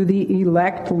writing to the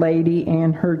elect lady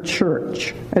and her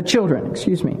children.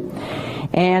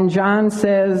 And John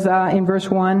says in verse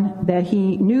 1 that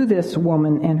he knew this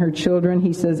woman and her children.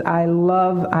 He says, I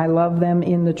love them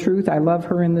in the truth. I love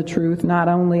her in the truth. Not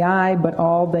only I, but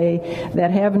all they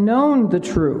that have known the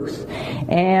truth.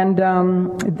 And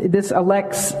this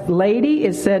elect lady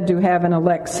is said to have an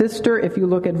elect sister. If you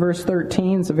look at verse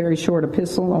 13, it's a very short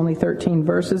epistle, only 13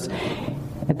 verses.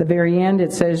 At the very end,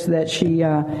 it says that she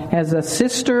has a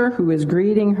sister who is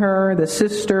greeting her. The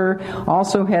sister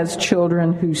also has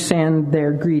children who send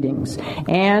their greetings.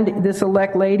 And this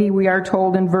elect lady, we are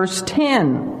told in verse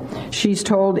 10, she's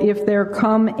told, if there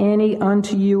come any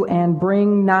unto you and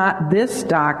bring not this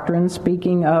doctrine,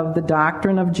 speaking of the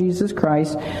doctrine of Jesus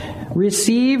Christ,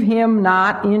 Receive him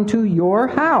not into your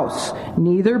house,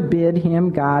 neither bid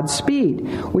him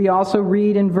Godspeed. We also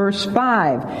read in verse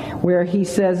 5 where he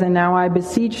says, and now I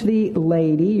beseech thee,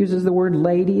 lady, uses the word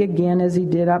lady again as he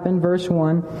did up in verse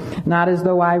 1, not as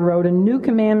though I wrote a new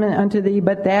commandment unto thee,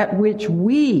 but that which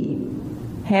we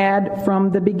had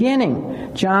from the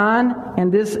beginning. John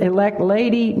and this elect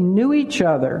lady knew each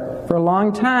other for a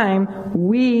long time.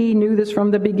 We knew this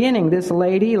from the beginning. This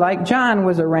lady, like John,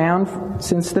 was around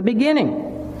since the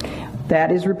beginning.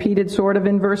 That is repeated sort of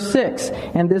in verse 6.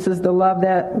 And this is the love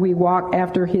that we walk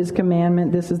after his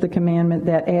commandment. This is the commandment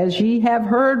that as ye have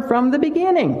heard from the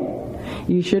beginning,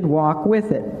 ye should walk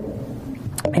with it.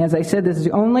 As I said, this is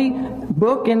the only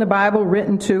book in the Bible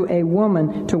written to a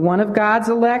woman, to one of God's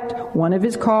elect, one of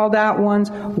his called out ones,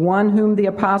 one whom the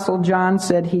Apostle John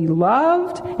said he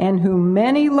loved and whom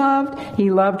many loved.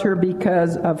 He loved her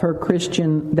because of her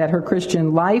Christian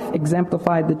life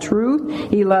exemplified the truth.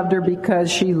 He loved her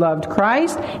because she loved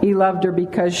Christ. He loved her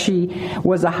because she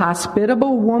was a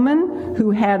hospitable woman who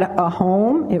had a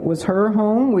home. It was her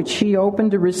home, which she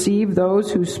opened to receive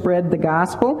those who spread the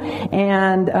gospel.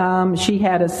 And she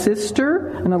had a sister,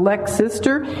 an elect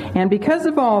sister, and because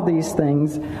of all these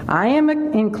things, I am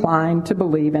inclined to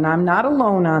believe, and I'm not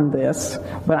alone on this,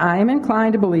 but I am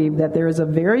inclined to believe that there is a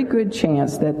very good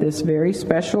chance that this very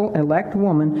special elect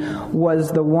woman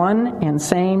was the one and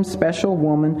same special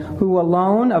woman who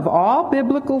alone of all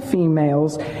biblical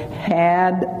females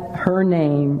had her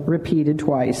name repeated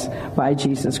twice by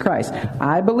Jesus Christ.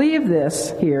 I believe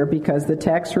this here because the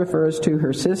text refers to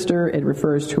her sister, it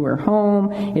refers to her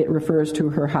home, it refers to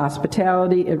her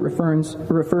hospitality, it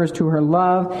refers to her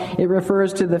love, it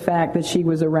refers to the fact that she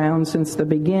was around since the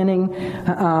beginning,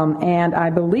 and I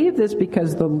believe this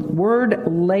because the word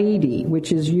lady,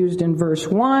 which is used in verse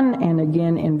 1 and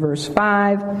again in verse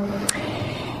 5,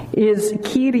 is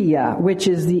Kyria, which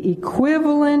is the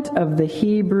equivalent of the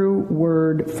Hebrew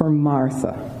word for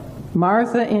Martha.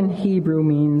 Martha in Hebrew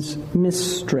means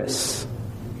mistress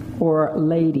or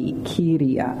lady,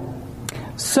 Kyria.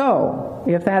 So,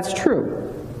 if that's true,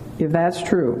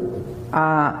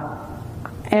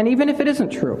 and even if it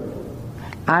isn't true,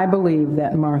 I believe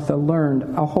that Martha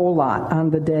learned a whole lot on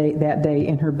that day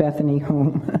in her Bethany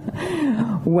home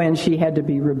when she had to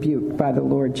be rebuked by the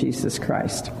Lord Jesus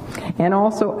Christ. And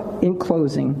also, in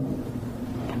closing,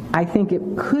 I think it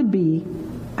could be,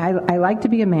 I like to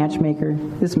be a matchmaker.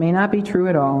 This may not be true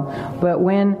at all, but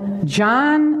when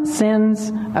John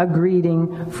sends a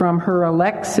greeting from her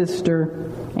elect sister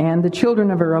and the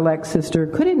children of her elect sister,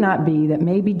 could it not be that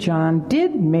maybe John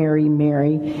did marry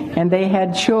Mary and they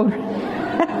had children?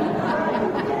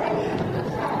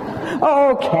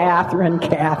 Oh, Catherine.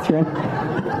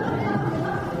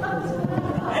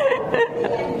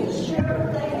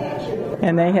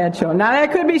 And they had children. Now,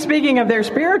 that could be speaking of their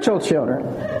spiritual children.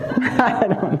 I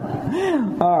don't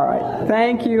know. All right.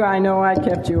 Thank you. I know I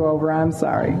kept you over. I'm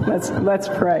sorry. Let's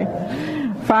pray.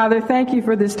 Father, thank you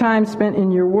for this time spent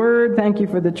in your word. Thank you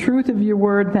for the truth of your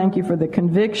word. Thank you for the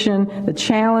conviction, the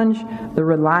challenge, the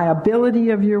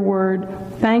reliability of your word.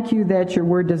 Thank you that your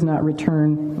word does not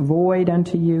return void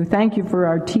unto you. Thank you for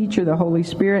our teacher, the Holy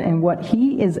Spirit, and what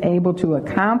he is able to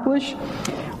accomplish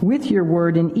with your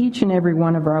word in each and every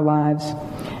one of our lives.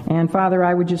 And Father,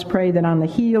 I would just pray that on the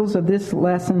heels of this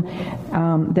lesson,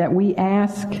 that we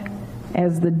ask,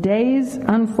 as the days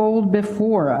unfold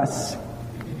before us,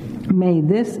 may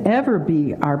this ever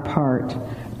be our part,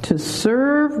 to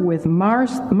serve with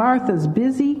Martha's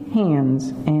busy hands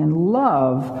and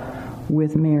love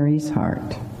with Mary's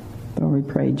heart. Lord,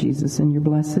 we pray, Jesus, in your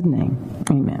blessed name.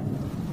 Amen.